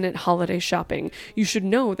last-minute holiday shopping, you should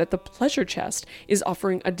know that the Pleasure Chest is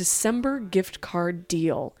offering a December gift card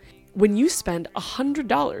deal. When you spend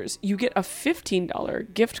 $100, you get a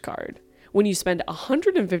 $15 gift card. When you spend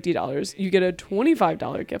 $150, you get a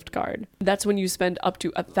 $25 gift card. That's when you spend up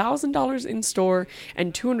to $1,000 in store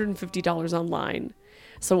and $250 online.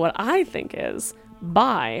 So what I think is,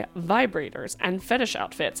 buy vibrators and fetish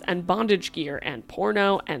outfits and bondage gear and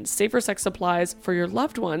porno and safer sex supplies for your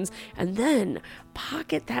loved ones, and then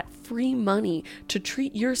pocket that free money to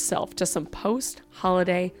treat yourself to some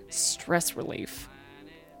post-holiday stress relief.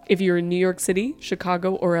 If you're in New York City,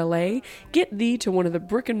 Chicago, or LA, get thee to one of the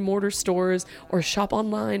brick and mortar stores or shop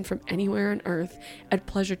online from anywhere on earth at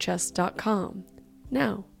pleasurechest.com.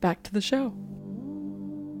 Now, back to the show.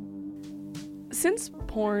 Since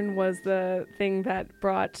porn was the thing that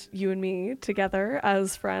brought you and me together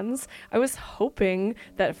as friends, I was hoping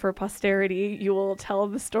that for posterity you will tell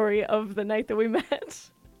the story of the night that we met.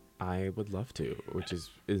 I would love to, which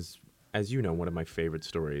is as you know, one of my favorite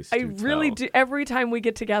stories. I really do. Every time we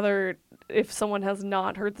get together, if someone has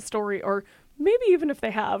not heard the story, or maybe even if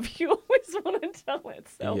they have, you always want to tell it.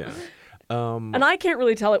 So. Yeah. And I can't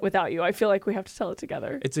really tell it without you. I feel like we have to tell it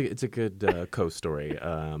together. It's a good co-story.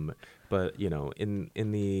 But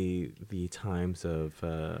in the times of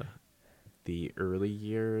the early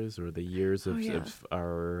years, or the years of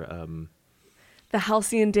our the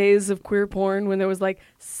halcyon days of queer porn, when there was like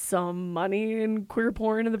some money in queer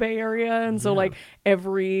porn in the Bay Area, and so like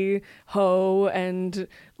every hoe and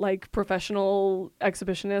like professional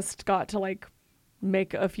exhibitionist got to like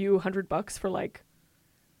make a few $100 for like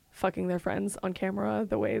fucking their friends on camera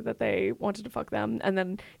the way that they wanted to fuck them, and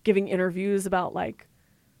then giving interviews about like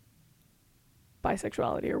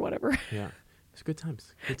bisexuality or whatever. Yeah, it's good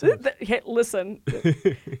times. Good times. Hey, listen,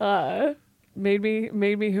 made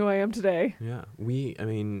me who I am today. Yeah,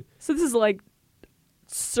 So this is like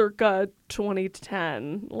circa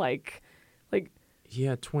 2010, like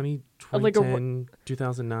yeah, 2010,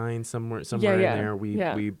 2009, somewhere in there.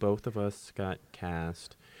 We both of us got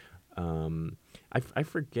cast. I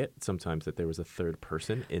forget sometimes that there was a third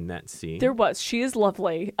person in that scene. There was. She is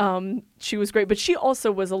lovely. She was great, but she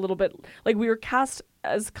also was a little bit like, we were cast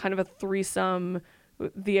as kind of a threesome.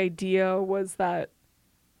 The idea was that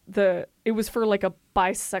it was for like a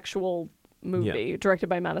bisexual movie directed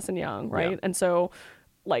by Madison Young, right? Yeah. And so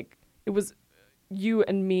like it was you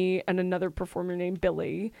and me and another performer named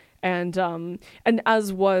Billy, and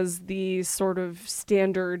as was the sort of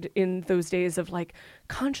standard in those days of like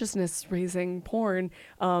consciousness raising porn.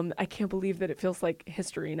 I can't believe that it feels like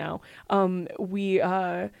history now.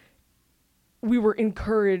 We were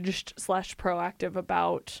encouraged / proactive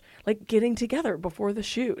about like getting together before the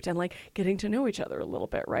shoot and like getting to know each other a little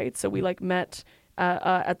bit, right? So we like met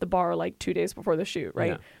at the bar like 2 days before the shoot,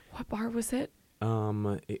 right? Yeah. What bar was it? It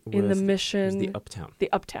was In the Mission. It was the Uptown.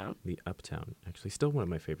 The Uptown. The Uptown. Actually, still one of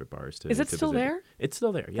my favorite bars to Is it to still visit. there? It's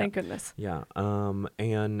still there. Yeah. Thank goodness. Yeah.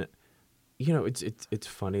 And you know, it's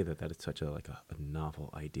funny that is such a novel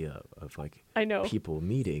idea of like I know. people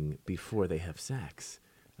meeting before they have sex.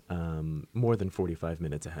 More than 45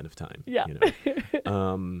 minutes ahead of time. Yeah. You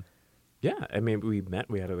know? Yeah. I mean, we met.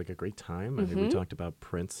 We had like a great time. I think we talked about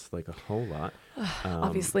Prince like a whole lot.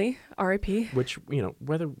 Obviously, R.I.P. Which, you know,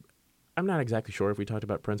 whether I'm not exactly sure if we talked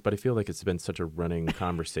about Prince, but I feel like it's been such a running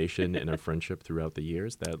conversation in our friendship throughout the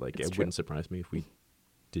years that like it wouldn't surprise me if we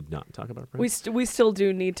did not talk about Prince. We still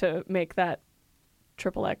do need to make that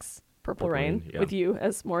XXX Purple Rain yeah. with you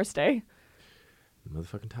as Morris Day.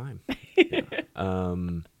 Motherfucking time. Yeah.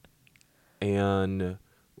 And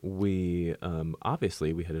we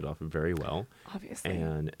obviously we hit it off very well. Obviously.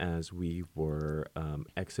 And as we were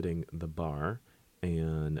exiting the bar,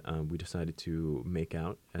 and we decided to make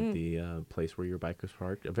out at the place where your bike was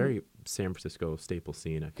parked. A very San Francisco staple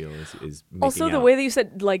scene, I feel, is making also the out. way that you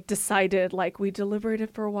said like decided, like we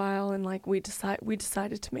deliberated for a while and like we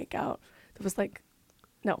decided to make out. It was like,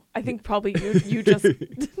 no, I think probably you just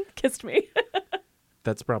kissed me.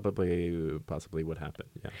 That's possibly what happened.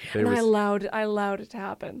 Yeah, And I allowed it to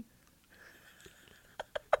happen.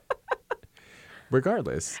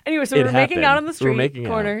 Regardless. Anyway, so we were making out on the street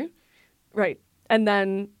corner, out. right? And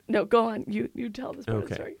then no, go on. You tell this part of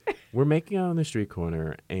the story. We're making out on the street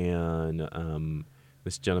corner, and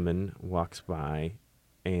this gentleman walks by,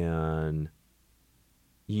 and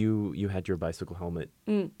you had your bicycle helmet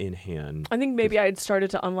in hand. I think maybe I had started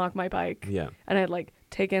to unlock my bike. Yeah. And I had like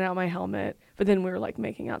taken out my helmet, but then we were like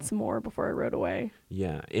making out some more before I rode away.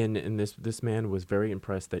 Yeah, and this man was very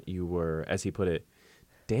impressed that you were, as he put it,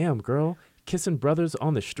 damn girl, kissing brothers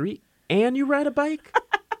on the street, and you ride a bike.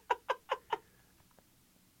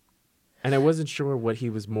 And I wasn't sure what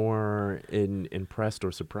he was more impressed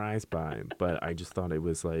or surprised by, but I just thought it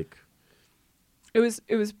was like It was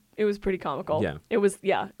pretty comical. Yeah. It was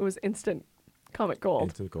instant comic gold.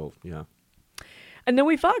 instant gold. Yeah. And then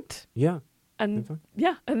we fucked. Yeah. And fun.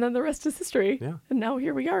 yeah, and then the rest is history. Yeah. And now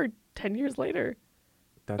here we are 10 years later.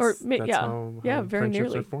 That's yeah. how Yeah, very friendships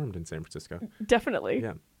nearly. are formed in San Francisco. Definitely.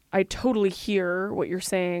 Yeah. I totally hear what you're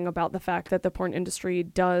saying about the fact that the porn industry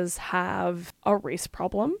does have a race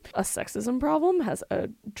problem, a sexism problem, has a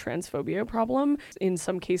transphobia problem. In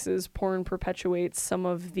some cases, porn perpetuates some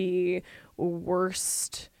of the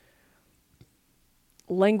worst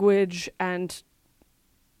language and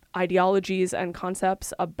ideologies and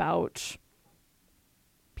concepts about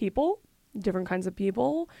people, different kinds of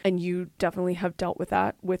people, and you definitely have dealt with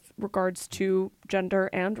that with regards to gender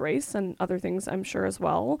and race and other things, I'm sure, as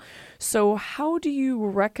well. So how do you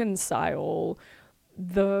reconcile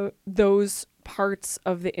those parts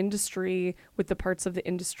of the industry with the parts of the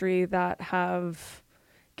industry that have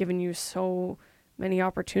given you so many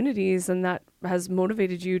opportunities and that has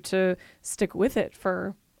motivated you to stick with it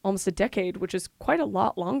for almost a decade, which is quite a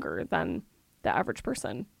lot longer than the average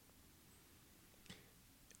person?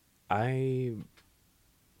 I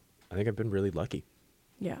think I've been really lucky.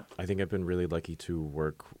 Yeah. I think I've been really lucky to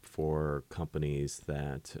work for companies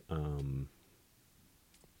that,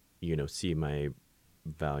 see my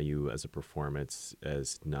value as a performance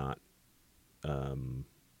as not,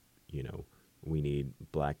 we need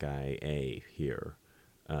black guy A here,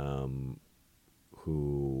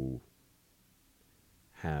 who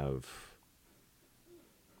have,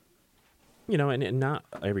 and not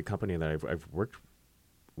every company that I've worked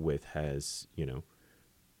with has,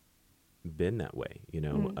 been that way,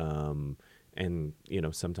 and,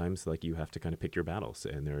 sometimes like you have to kind of pick your battles,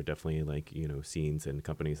 and there are definitely like, scenes and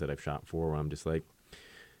companies that I've shot for where I'm just like,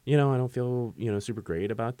 I don't feel, super great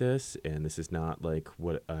about this. And this is not like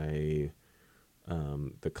what the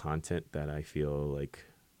content that I feel like,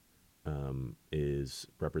 is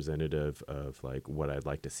representative of like what I'd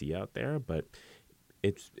like to see out there, but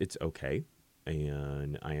it's okay.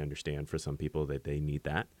 And I understand for some people that they need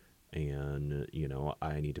that. And,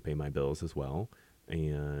 I need to pay my bills as well.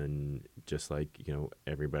 And just like,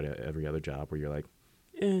 every other job where you're like,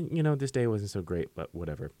 this day wasn't so great, but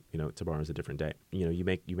whatever, tomorrow's a different day. You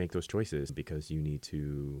make those choices because you need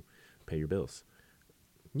to pay your bills.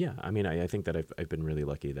 Yeah. I mean, I think that I've been really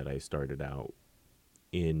lucky that I started out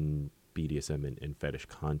in BDSM and fetish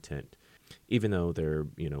content, even though there,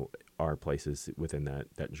 are places within that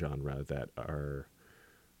genre that are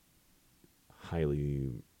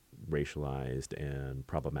highly racialized and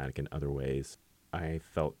problematic in other ways. I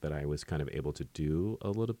felt that I was kind of able to do a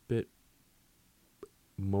little bit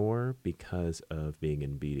more because of being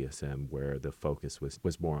in BDSM, where the focus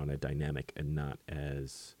was more on a dynamic and not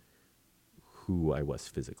as who I was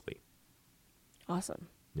physically. Awesome.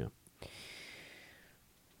 Yeah.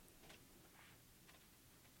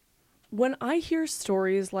 When I hear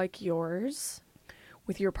stories like yours,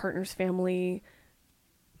 with your partner's family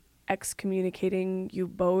excommunicating you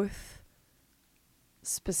both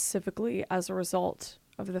specifically as a result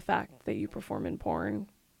of the fact that you perform in porn,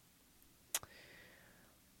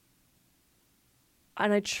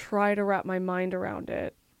 and I try to wrap my mind around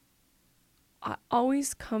it, I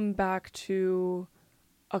always come back to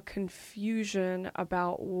a confusion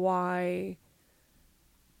about why,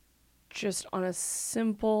 just on the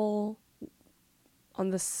simplest,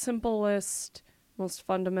 most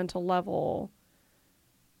fundamental level,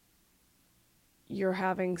 you're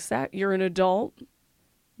having sex, you're an adult,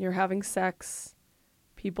 you're having sex,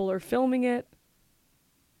 people are filming it,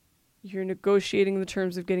 you're negotiating the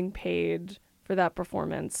terms of getting paid for that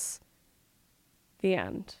performance. The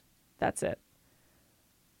end. That's it.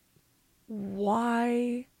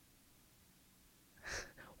 Why?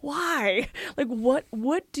 Why? Like,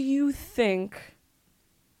 what do you think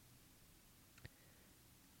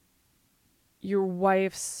your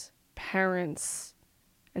wife's parents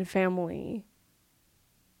and family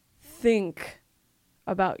think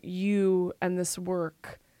about you and this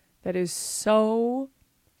work that is so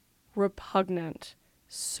repugnant,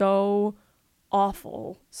 so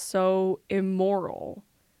awful, so immoral,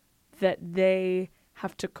 that they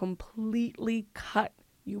have to completely cut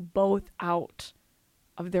you both out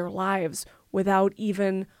of their lives without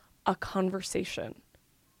even a conversation?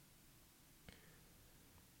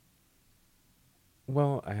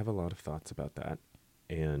 Well, I have a lot of thoughts about that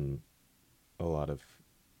and a lot of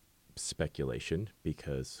speculation,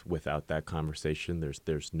 because without that conversation,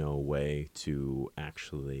 there's no way to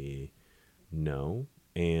actually know.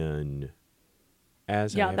 And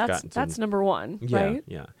as I have gotten to, that's number one, right?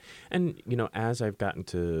 Yeah. And as I've gotten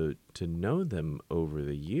to know them over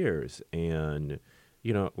the years, and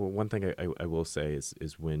one thing I will say is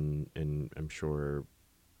when, and I'm sure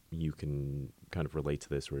you can kind of relate to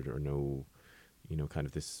this or know, kind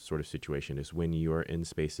of this sort of situation, is when you're in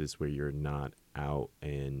spaces where you're not out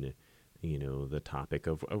and, the topic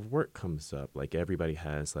of work comes up. Like, everybody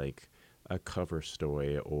has like a cover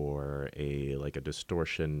story or a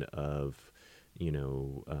distortion of,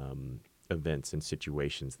 events and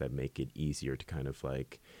situations that make it easier to kind of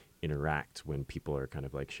like interact when people are kind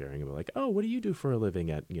of like sharing about like, oh, what do you do for a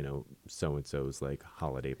living at, so-and-so's like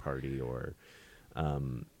holiday party or,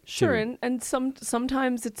 sure. And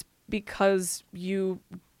sometimes it's because you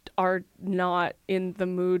are not in the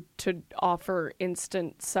mood to offer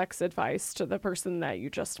instant sex advice to the person that you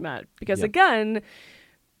just met. Because Yep. Again,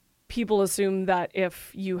 people assume that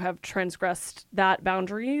if you have transgressed that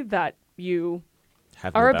boundary, that you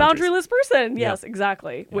have are no a boundaries. boundaryless person. Yeah. Yes,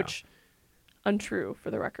 exactly. Yeah. Which, untrue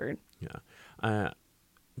for the record. Yeah. I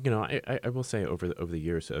will say over the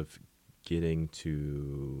years of getting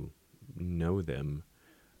to know them,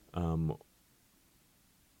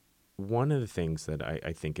 one of the things that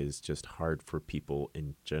I think is just hard for people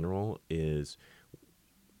in general is,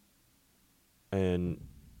 and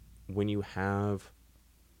when you have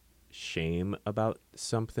shame about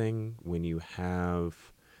something, when you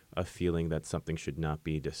have a feeling that something should not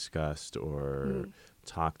be discussed or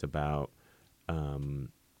talked about,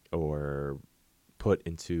 or put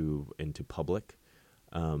into public,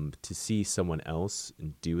 to see someone else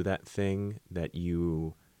do that thing that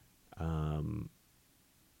you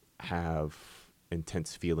have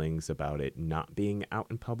intense feelings about it not being out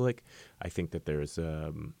in public, I think that there's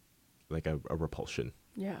like a repulsion.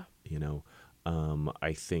 Yeah.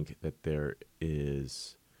 I think that there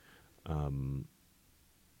is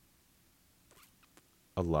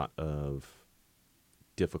a lot of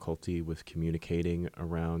difficulty with communicating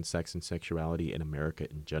around sex and sexuality in America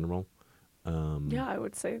in general. Yeah, I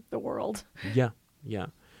would say the world. Yeah.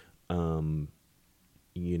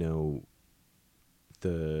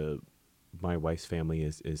 My wife's family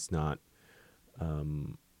is not,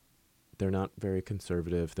 they're not very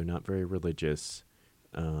conservative. They're not very religious.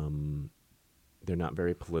 They're not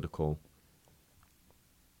very political.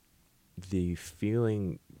 The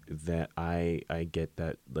feeling that I get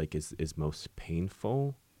that like is most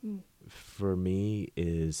painful for me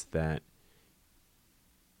is that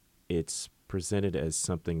it's presented as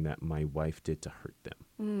something that my wife did to hurt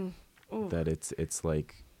them. That it's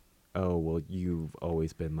like, oh, well, you've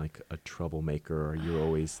always been like a troublemaker, or you're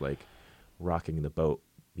always like rocking the boat.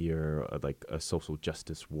 You're like a social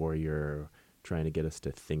justice warrior trying to get us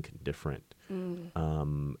to think different.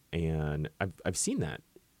 And I've seen that,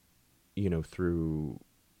 you know, through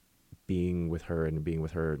being with her and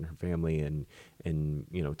her family, and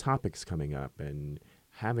you know, topics coming up and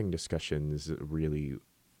having discussions, really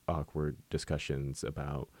awkward discussions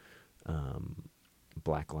about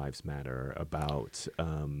Black Lives Matter, about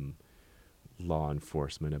law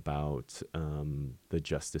enforcement, about the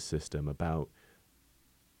justice system, about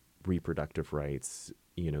reproductive rights,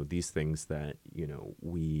 you know, these things that, you know,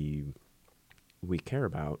 we care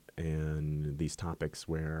about, and these topics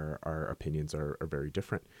where our opinions are very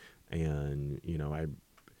different. And, you know,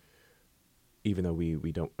 even though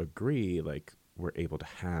we don't agree, like, we're able to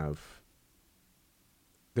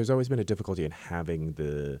there's always been a difficulty in having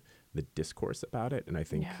the discourse about it. And I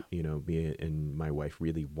think, you know, me and my wife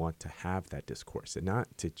really want to have that discourse, and not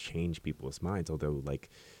to change people's minds, although like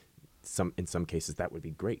in some cases that would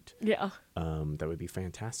be great. Yeah. That would be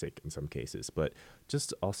fantastic in some cases, but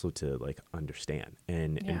just also to like understand.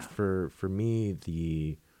 And for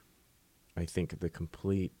me, I think the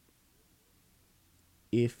complete,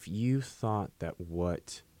 if you thought that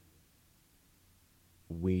what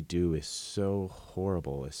we do is so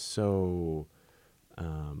horrible, is so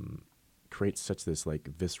creates such this like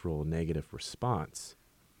visceral negative response,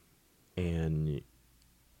 and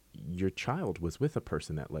your child was with a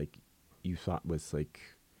person that like you thought was like,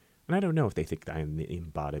 and I don't know if they think that I'm the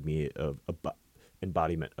embodiment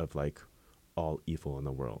of like all evil in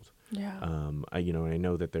the world. I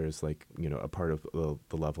know that there's like, you know, a part of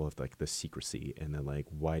the level of like the secrecy, and then like,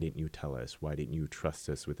 why didn't you tell us? Why didn't you trust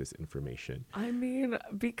us with this information? I mean,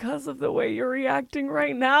 because of the way you're reacting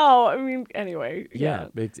right now. I mean, anyway. Yeah,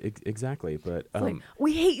 exactly. But like,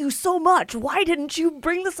 we hate you so much. Why didn't you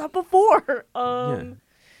bring this up before?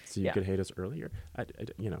 So you could hate us earlier. I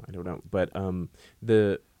don't know. But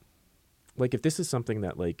if this is something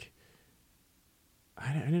that like,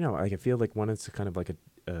 I don't know. Like, I feel like one is kind of like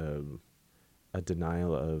a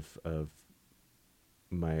denial of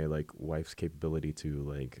my like wife's capability to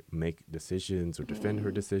like make decisions or defend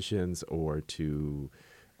her decisions, or to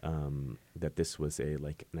that this was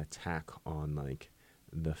an attack on like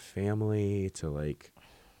the family, to like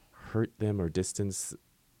hurt them or distance,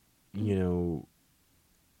 you know,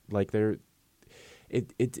 like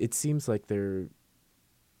it seems like they're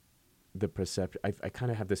the perception. I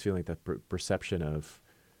kind of have this feeling that perception of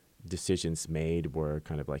decisions made were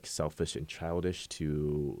kind of like selfish and childish,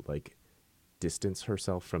 to like distance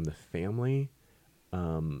herself from the family.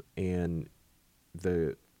 And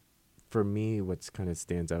for me, what's kind of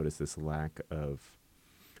stands out is this lack of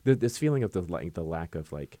this feeling of the lack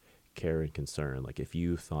of like care and concern. Like, if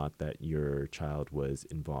you thought that your child was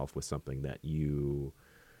involved with something that you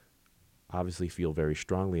obviously feel very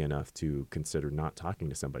strongly enough to consider not talking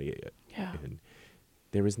to somebody, and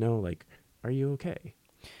there was no like, are you okay?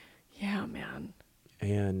 Yeah, man.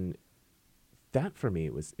 And that for me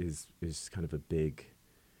is kind of a big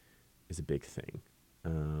thing.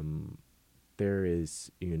 There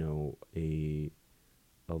is, you know, a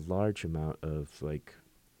large amount of like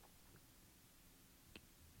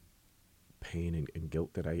pain and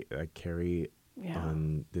guilt that I carry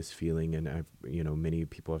on this feeling. And I've, you know, many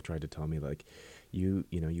people have tried to tell me like, you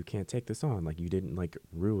know, you can't take this on. Like, you didn't like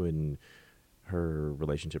ruin her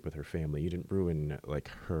relationship with her family. You didn't ruin like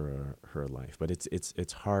her life. But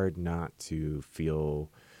it's hard not to feel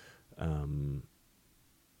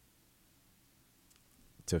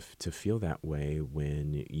to feel that way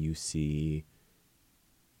when you see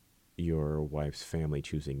your wife's family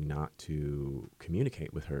choosing not to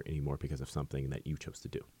communicate with her anymore because of something that you chose to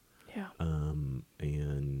do.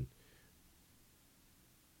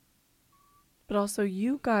 But also,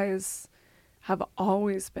 you guys have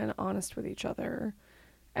always been honest with each other,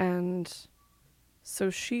 and so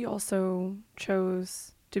she also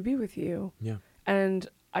chose to be with you. And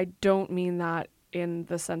I don't mean that in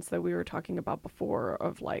the sense that we were talking about before,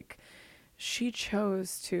 of like, she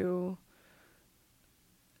chose to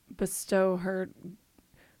bestow her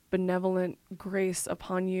benevolent grace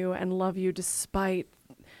upon you and love you despite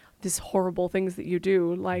these horrible things that you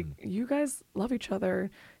do. Like, you guys love each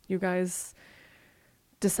other. You guys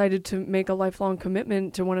decided to make a lifelong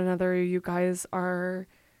commitment to one another. You guys are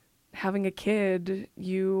having a kid.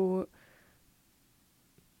 You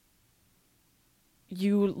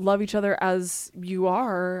love each other as you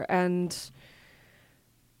are, and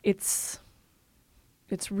it's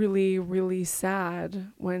really, really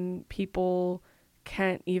sad when people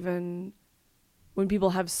can't even when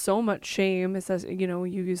people have so much shame, it says, you know,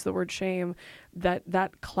 you use the word shame,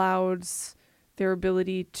 that clouds their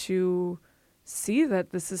ability to see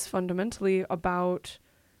that this is fundamentally about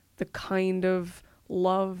the kind of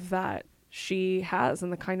love that she has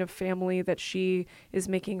and the kind of family that she is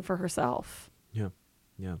making for herself.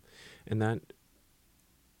 Yeah. And that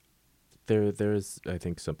there's, I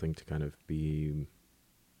think, something to kind of be,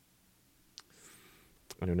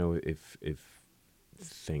 I don't know if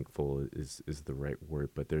thankful is the right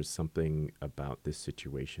word, but there's something about this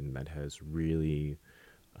situation that has really,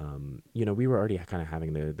 you know, we were already kind of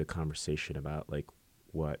having the conversation about like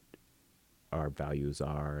what our values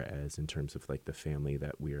are as in terms of like the family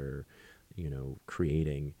that we're, you know,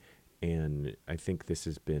 creating. And I think this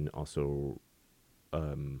has been also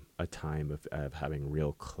a time of having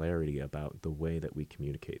real clarity about the way that we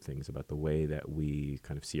communicate things, about the way that we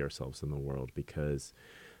kind of see ourselves in the world, because,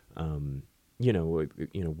 you know,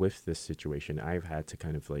 with this situation, I've had to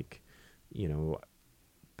kind of like, you know,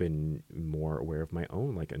 been more aware of my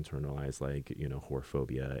own like internalized like, you know,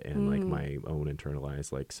 whorephobia and like my own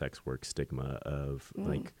internalized like sex work stigma of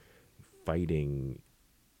like fighting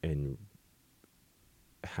and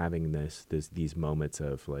having these moments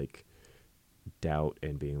of like doubt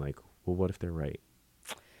and being like, well, what if they're right?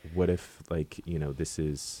 What if like, you know, this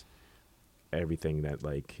is everything that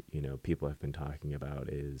like, you know, people have been talking about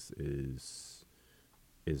is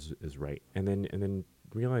right. And then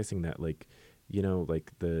realizing that like, you know,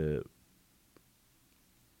 like the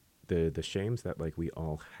shames that like we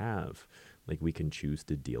all have, like we can choose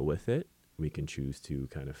to deal with it. We can choose to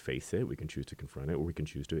kind of face it. We can choose to confront it, or we can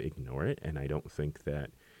choose to ignore it. And I don't think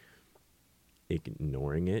that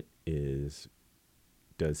ignoring it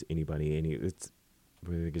does anybody any. I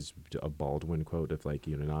think it's a Baldwin quote of like,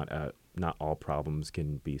 you know, not all problems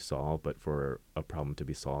can be solved, but for a problem to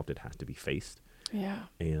be solved, it has to be faced. Yeah.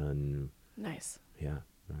 And nice. Yeah.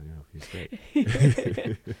 I know, he's great.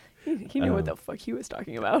 He knew what the fuck he was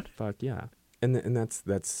talking about. Fuck yeah. And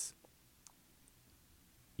that's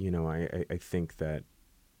you know, I think that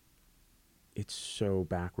it's so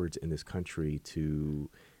backwards in this country to,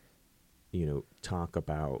 you know, talk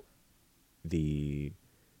about the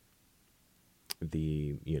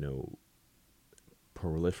you know,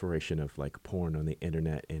 proliferation of like porn on the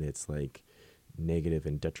internet and its like negative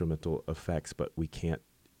and detrimental effects, but we can't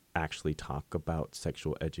actually talk about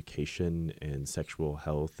sexual education and sexual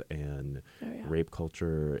health and rape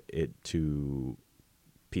culture to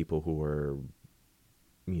people who are,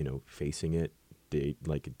 you know, facing it day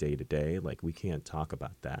to day. Like we can't talk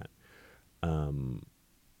about that.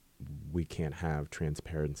 We can't have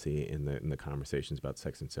transparency in the conversations about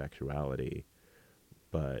sex and sexuality,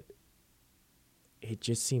 but it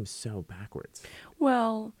just seems so backwards.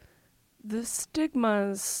 Well, the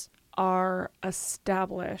stigmas are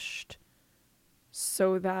established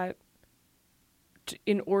so that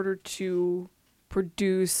in order to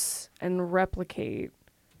produce and replicate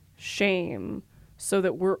shame, so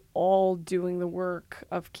that we're all doing the work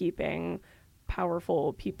of keeping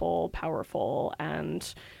powerful people powerful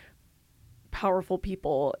and powerful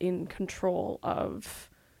people in control of,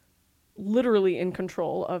 literally in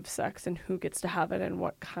control of sex and who gets to have it and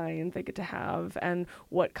what kind they get to have and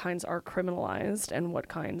what kinds are criminalized and what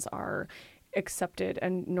kinds are accepted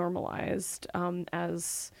and normalized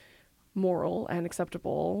as moral and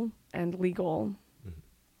acceptable and legal.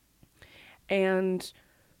 And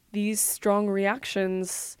these strong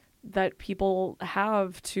reactions that people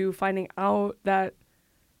have to finding out that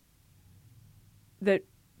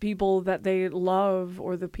people that they love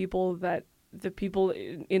or the people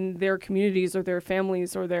in their communities or their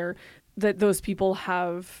families or that those people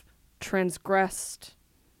have transgressed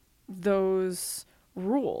those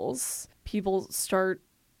rules, people start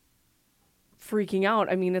freaking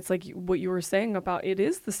out. I mean, it's like what you were saying about it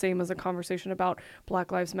is the same as a conversation about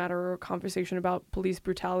Black Lives Matter or a conversation about police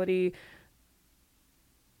brutality.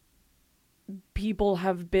 People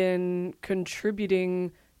have been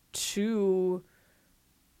contributing to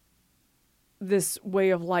this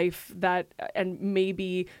way of life that, and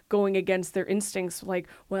maybe going against their instincts, like,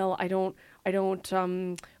 well, I don't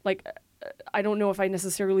know if I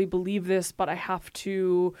necessarily believe this, but I have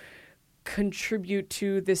to contribute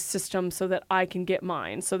to this system so that I can get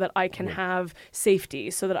mine, so that I can have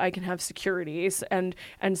safety, so that I can have securities. And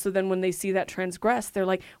so then when they see that transgress, they're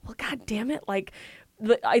like, well, God damn it. Like,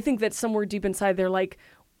 I think that somewhere deep inside, they're like,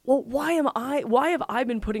 well, why have I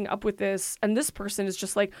been putting up with this? And this person is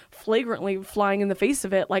just like flagrantly flying in the face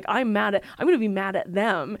of it. Like I'm going to be mad at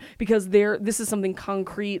them because this is something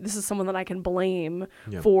concrete. This is someone that I can blame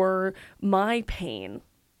for my pain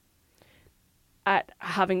at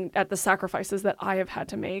the sacrifices that I have had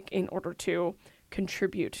to make in order to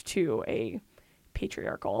contribute to a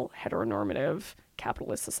patriarchal, heteronormative,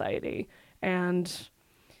 capitalist society. And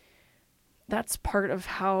that's part of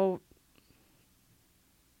how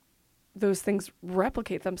those things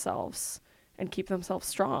replicate themselves and keep themselves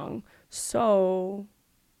strong. So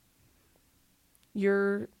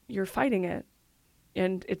you're fighting it,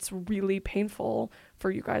 and it's really painful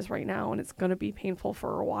for you guys right now, and it's going to be painful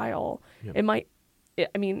for a while. Yep.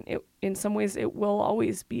 In some ways it will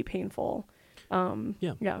always be painful.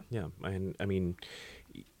 Yeah. And I mean,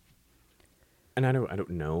 and I don't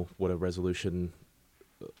know what a resolution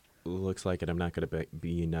looks like, and I'm not going to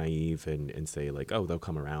be naive and say like, oh, they'll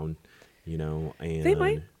come around, and they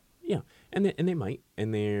might. Yeah. And they might,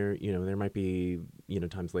 and there might be,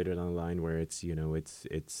 times later down the line where it's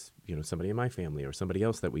somebody in my family or somebody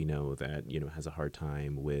else that we know that, has a hard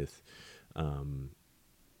time with,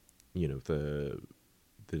 the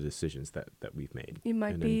decisions that we've made. It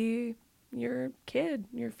might be your kid,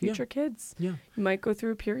 your future kids. Yeah. You might go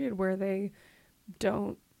through a period where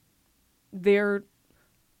they're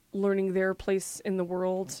learning their place in the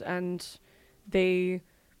world, and they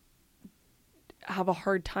have a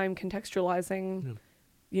hard time contextualizing,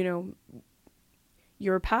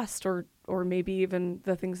 your past or maybe even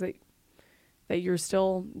the things that you're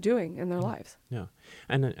still doing in their lives. Yeah.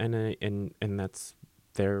 And that's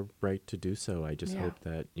their right to do so. I just hope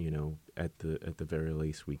that, at the very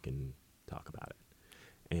least we can talk about it.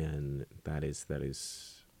 And that is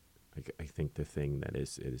I think the thing that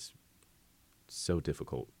is so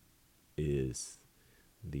difficult is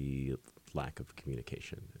the lack of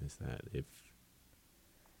communication, is that if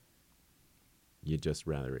you just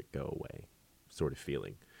rather it go away sort of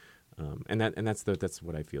feeling. And that's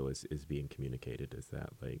what I feel is being communicated, is that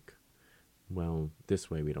like, well, this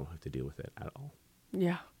way we don't have to deal with it at all.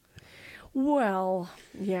 Yeah. Well,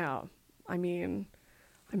 yeah. I mean,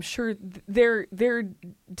 I'm sure they're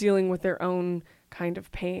dealing with their own kind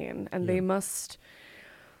of pain, and they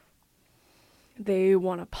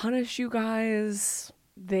want to punish you guys.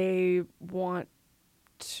 They want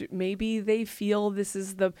to, maybe they feel this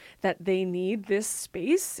is that they need this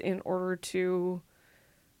space in order to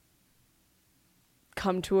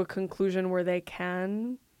come to a conclusion where they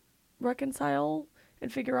can reconcile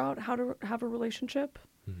and figure out how to have a relationship.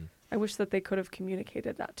 Mm-hmm. I wish that they could have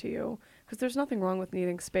communicated that to you, because there's nothing wrong with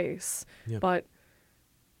needing space. Yeah. But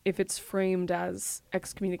if it's framed as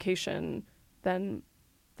excommunication, then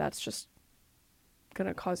that's just going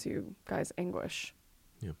to cause you guys anguish.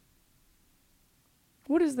 Yeah.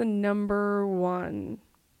 What is the number one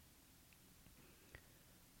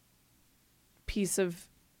piece of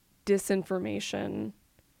disinformation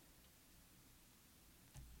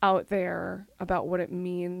out there about what it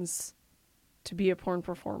means to be a porn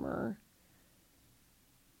performer,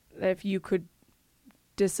 that if you could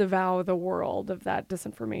disavow the world of that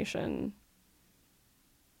disinformation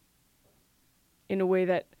in a way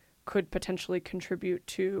that could potentially contribute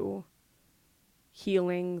to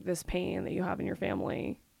healing this pain that you have in your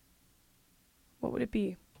family, what would it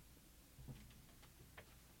be?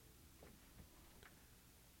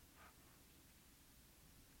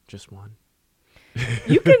 Just one.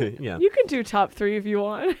 You can Yeah. You can do top 3 if you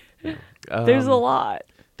want. Yeah. There's a lot.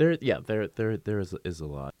 There is a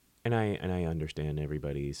lot, and I understand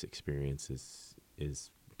everybody's experience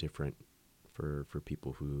is different for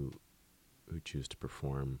people who choose to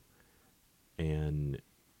perform, and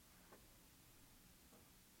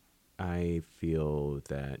I feel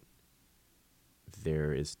that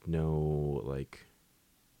there is no like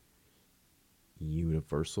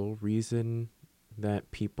universal reason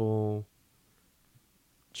that people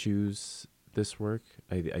choose this work.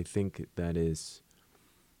 I think that is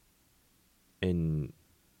in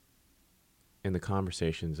the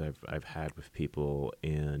conversations I've had with people,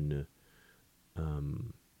 in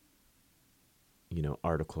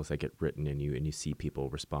articles that get written, and you see people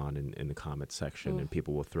respond in the comments section, and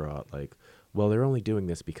people will throw out like, well, they're only doing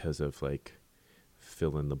this because of like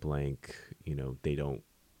fill in the blank, they don't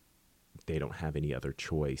have any other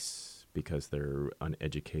choice because they're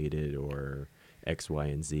uneducated or X, Y,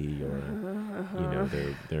 and Z, or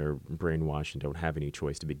they're brainwashed and don't have any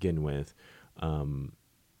choice to begin with.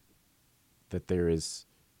 That there is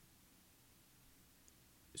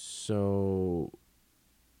so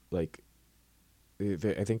like, I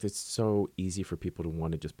think it's so easy for people to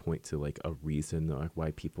want to just point to like a reason like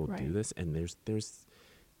why people do this, and there's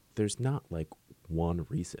not like one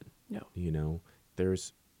reason. No.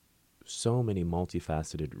 There's so many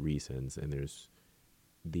multifaceted reasons, and there's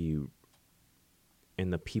the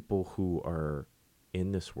people who are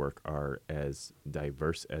in this work are as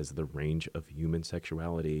diverse as the range of human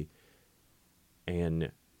sexuality,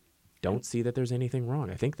 and don't see that there's anything wrong.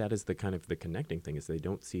 I think that is the kind of the connecting thing, is they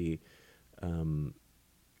don't see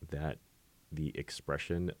that the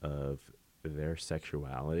expression of their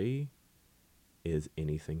sexuality is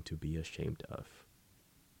anything to be ashamed of.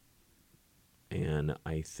 And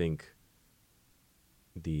I think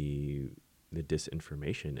the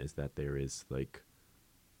disinformation is that there is like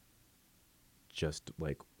just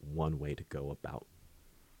like one way to go about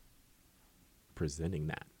presenting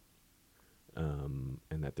that,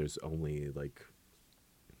 and that there's only like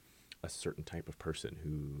a certain type of person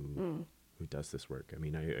who does this work. I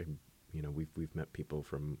mean, I you know, we've met people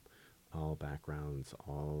from all backgrounds,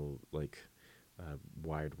 all like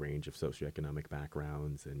wide range of socioeconomic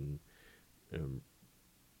backgrounds and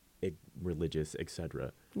religious,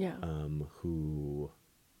 etc. Yeah. Who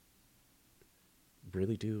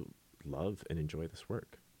really do love and enjoy this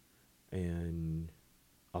work, and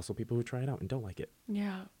also people who try it out and don't like it.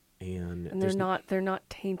 Yeah. And they're not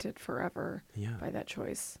tainted forever by that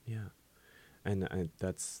choice. Yeah. And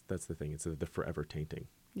that's the thing. It's the forever tainting.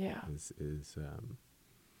 Yeah. Is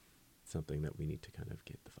something that we need to kind of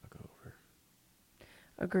get the fuck over.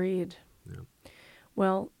 Agreed. Yeah.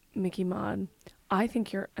 Well, Mickey Maud, I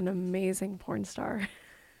think you're an amazing porn star.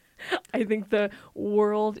 I think the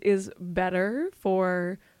world is better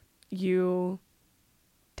for you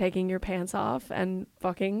taking your pants off and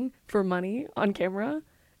fucking for money on camera.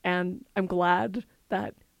 And I'm glad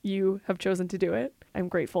that you have chosen to do it. I'm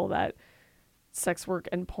grateful that sex work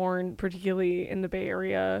and porn, particularly in the Bay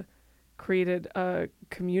Area, created a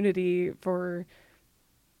community for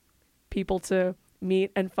people to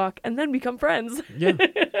meet and fuck and then become friends. Yeah.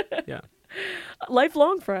 Yeah.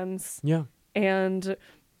 Lifelong friends. Yeah. And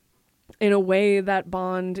in a way, that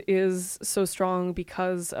bond is so strong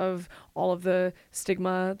because of all of the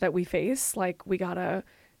stigma that we face. Like, we gotta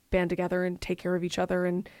band together and take care of each other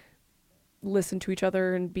and listen to each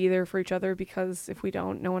other and be there for each other, because if we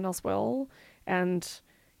don't, no one else will. And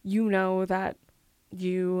you know that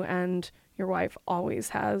you and your wife always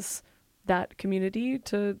has that community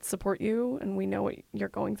to support you, and we know what you're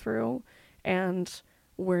going through, and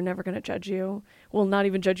we're never going to judge you. We'll not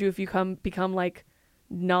even judge you if you become like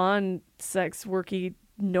non-sex worky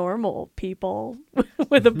normal people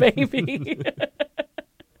with a baby.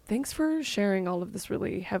 Thanks for sharing all of this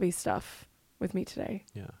really heavy stuff with me today.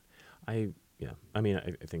 Yeah. I mean,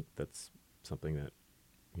 I think that's something that,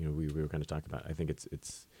 you know, we were going to talk about. I think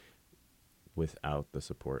it's without the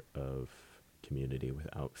support of community,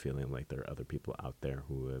 without feeling like there are other people out there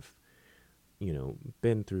who have, you know,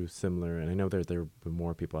 been through similar, and I know there are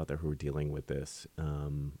more people out there who are dealing with this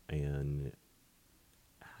and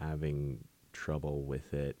having trouble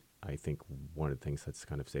with it. I think one of the things that's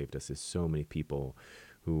kind of saved us is so many people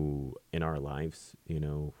who in our lives, you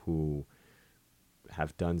know, who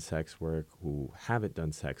have done sex work, who haven't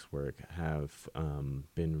done sex work, have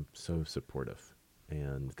been so supportive.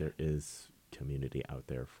 And there is community out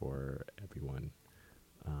there for everyone.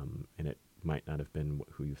 And it might not have been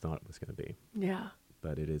who you thought it was going to be. Yeah.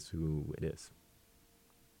 But it is who it is.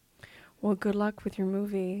 Well, good luck with your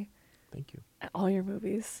movie. Thank you. All your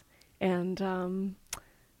movies. And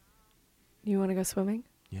you want to go swimming?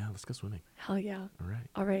 Yeah, let's go swimming. Hell yeah. All right.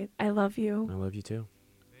 All right. I love you. I love you too.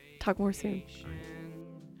 Talk more soon.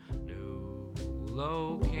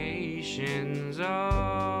 Locations.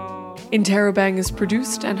 Interrobang is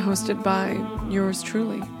produced and hosted by yours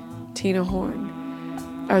truly, Tina Horn.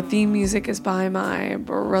 Our theme music is by my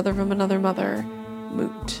brother from another mother,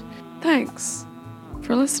 Moot. Thanks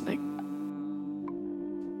for listening.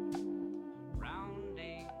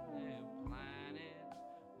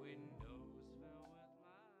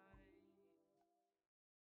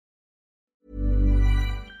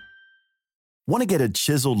 Want to get a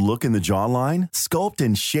chiseled look in the jawline? Sculpt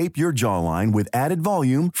and shape your jawline with added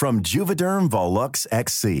volume from Juvederm Volux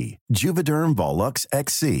XC. Juvederm Volux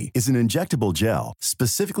XC is an injectable gel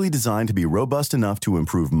specifically designed to be robust enough to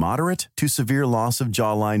improve moderate to severe loss of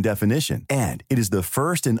jawline definition. And it is the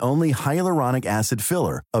first and only hyaluronic acid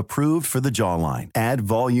filler approved for the jawline. Add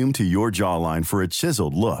volume to your jawline for a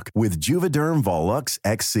chiseled look with Juvederm Volux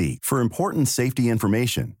XC. For important safety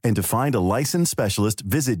information and to find a licensed specialist,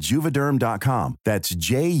 visit juvederm.com. That's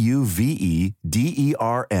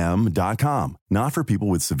JUVEDERM.com. Not for people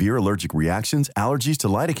with severe allergic reactions, allergies to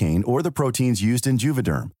lidocaine, or the proteins used in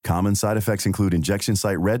Juvederm. Common side effects include injection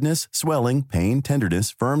site redness, swelling, pain,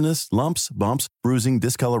 tenderness, firmness, lumps, bumps, bruising,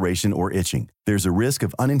 discoloration, or itching. There's a risk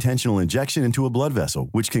of unintentional injection into a blood vessel,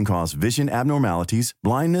 which can cause vision abnormalities,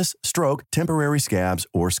 blindness, stroke, temporary scabs,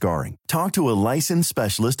 or scarring. Talk to a licensed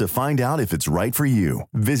specialist to find out if it's right for you.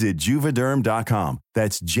 Visit Juvederm.com.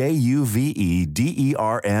 That's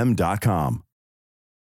JUVEDERM.com.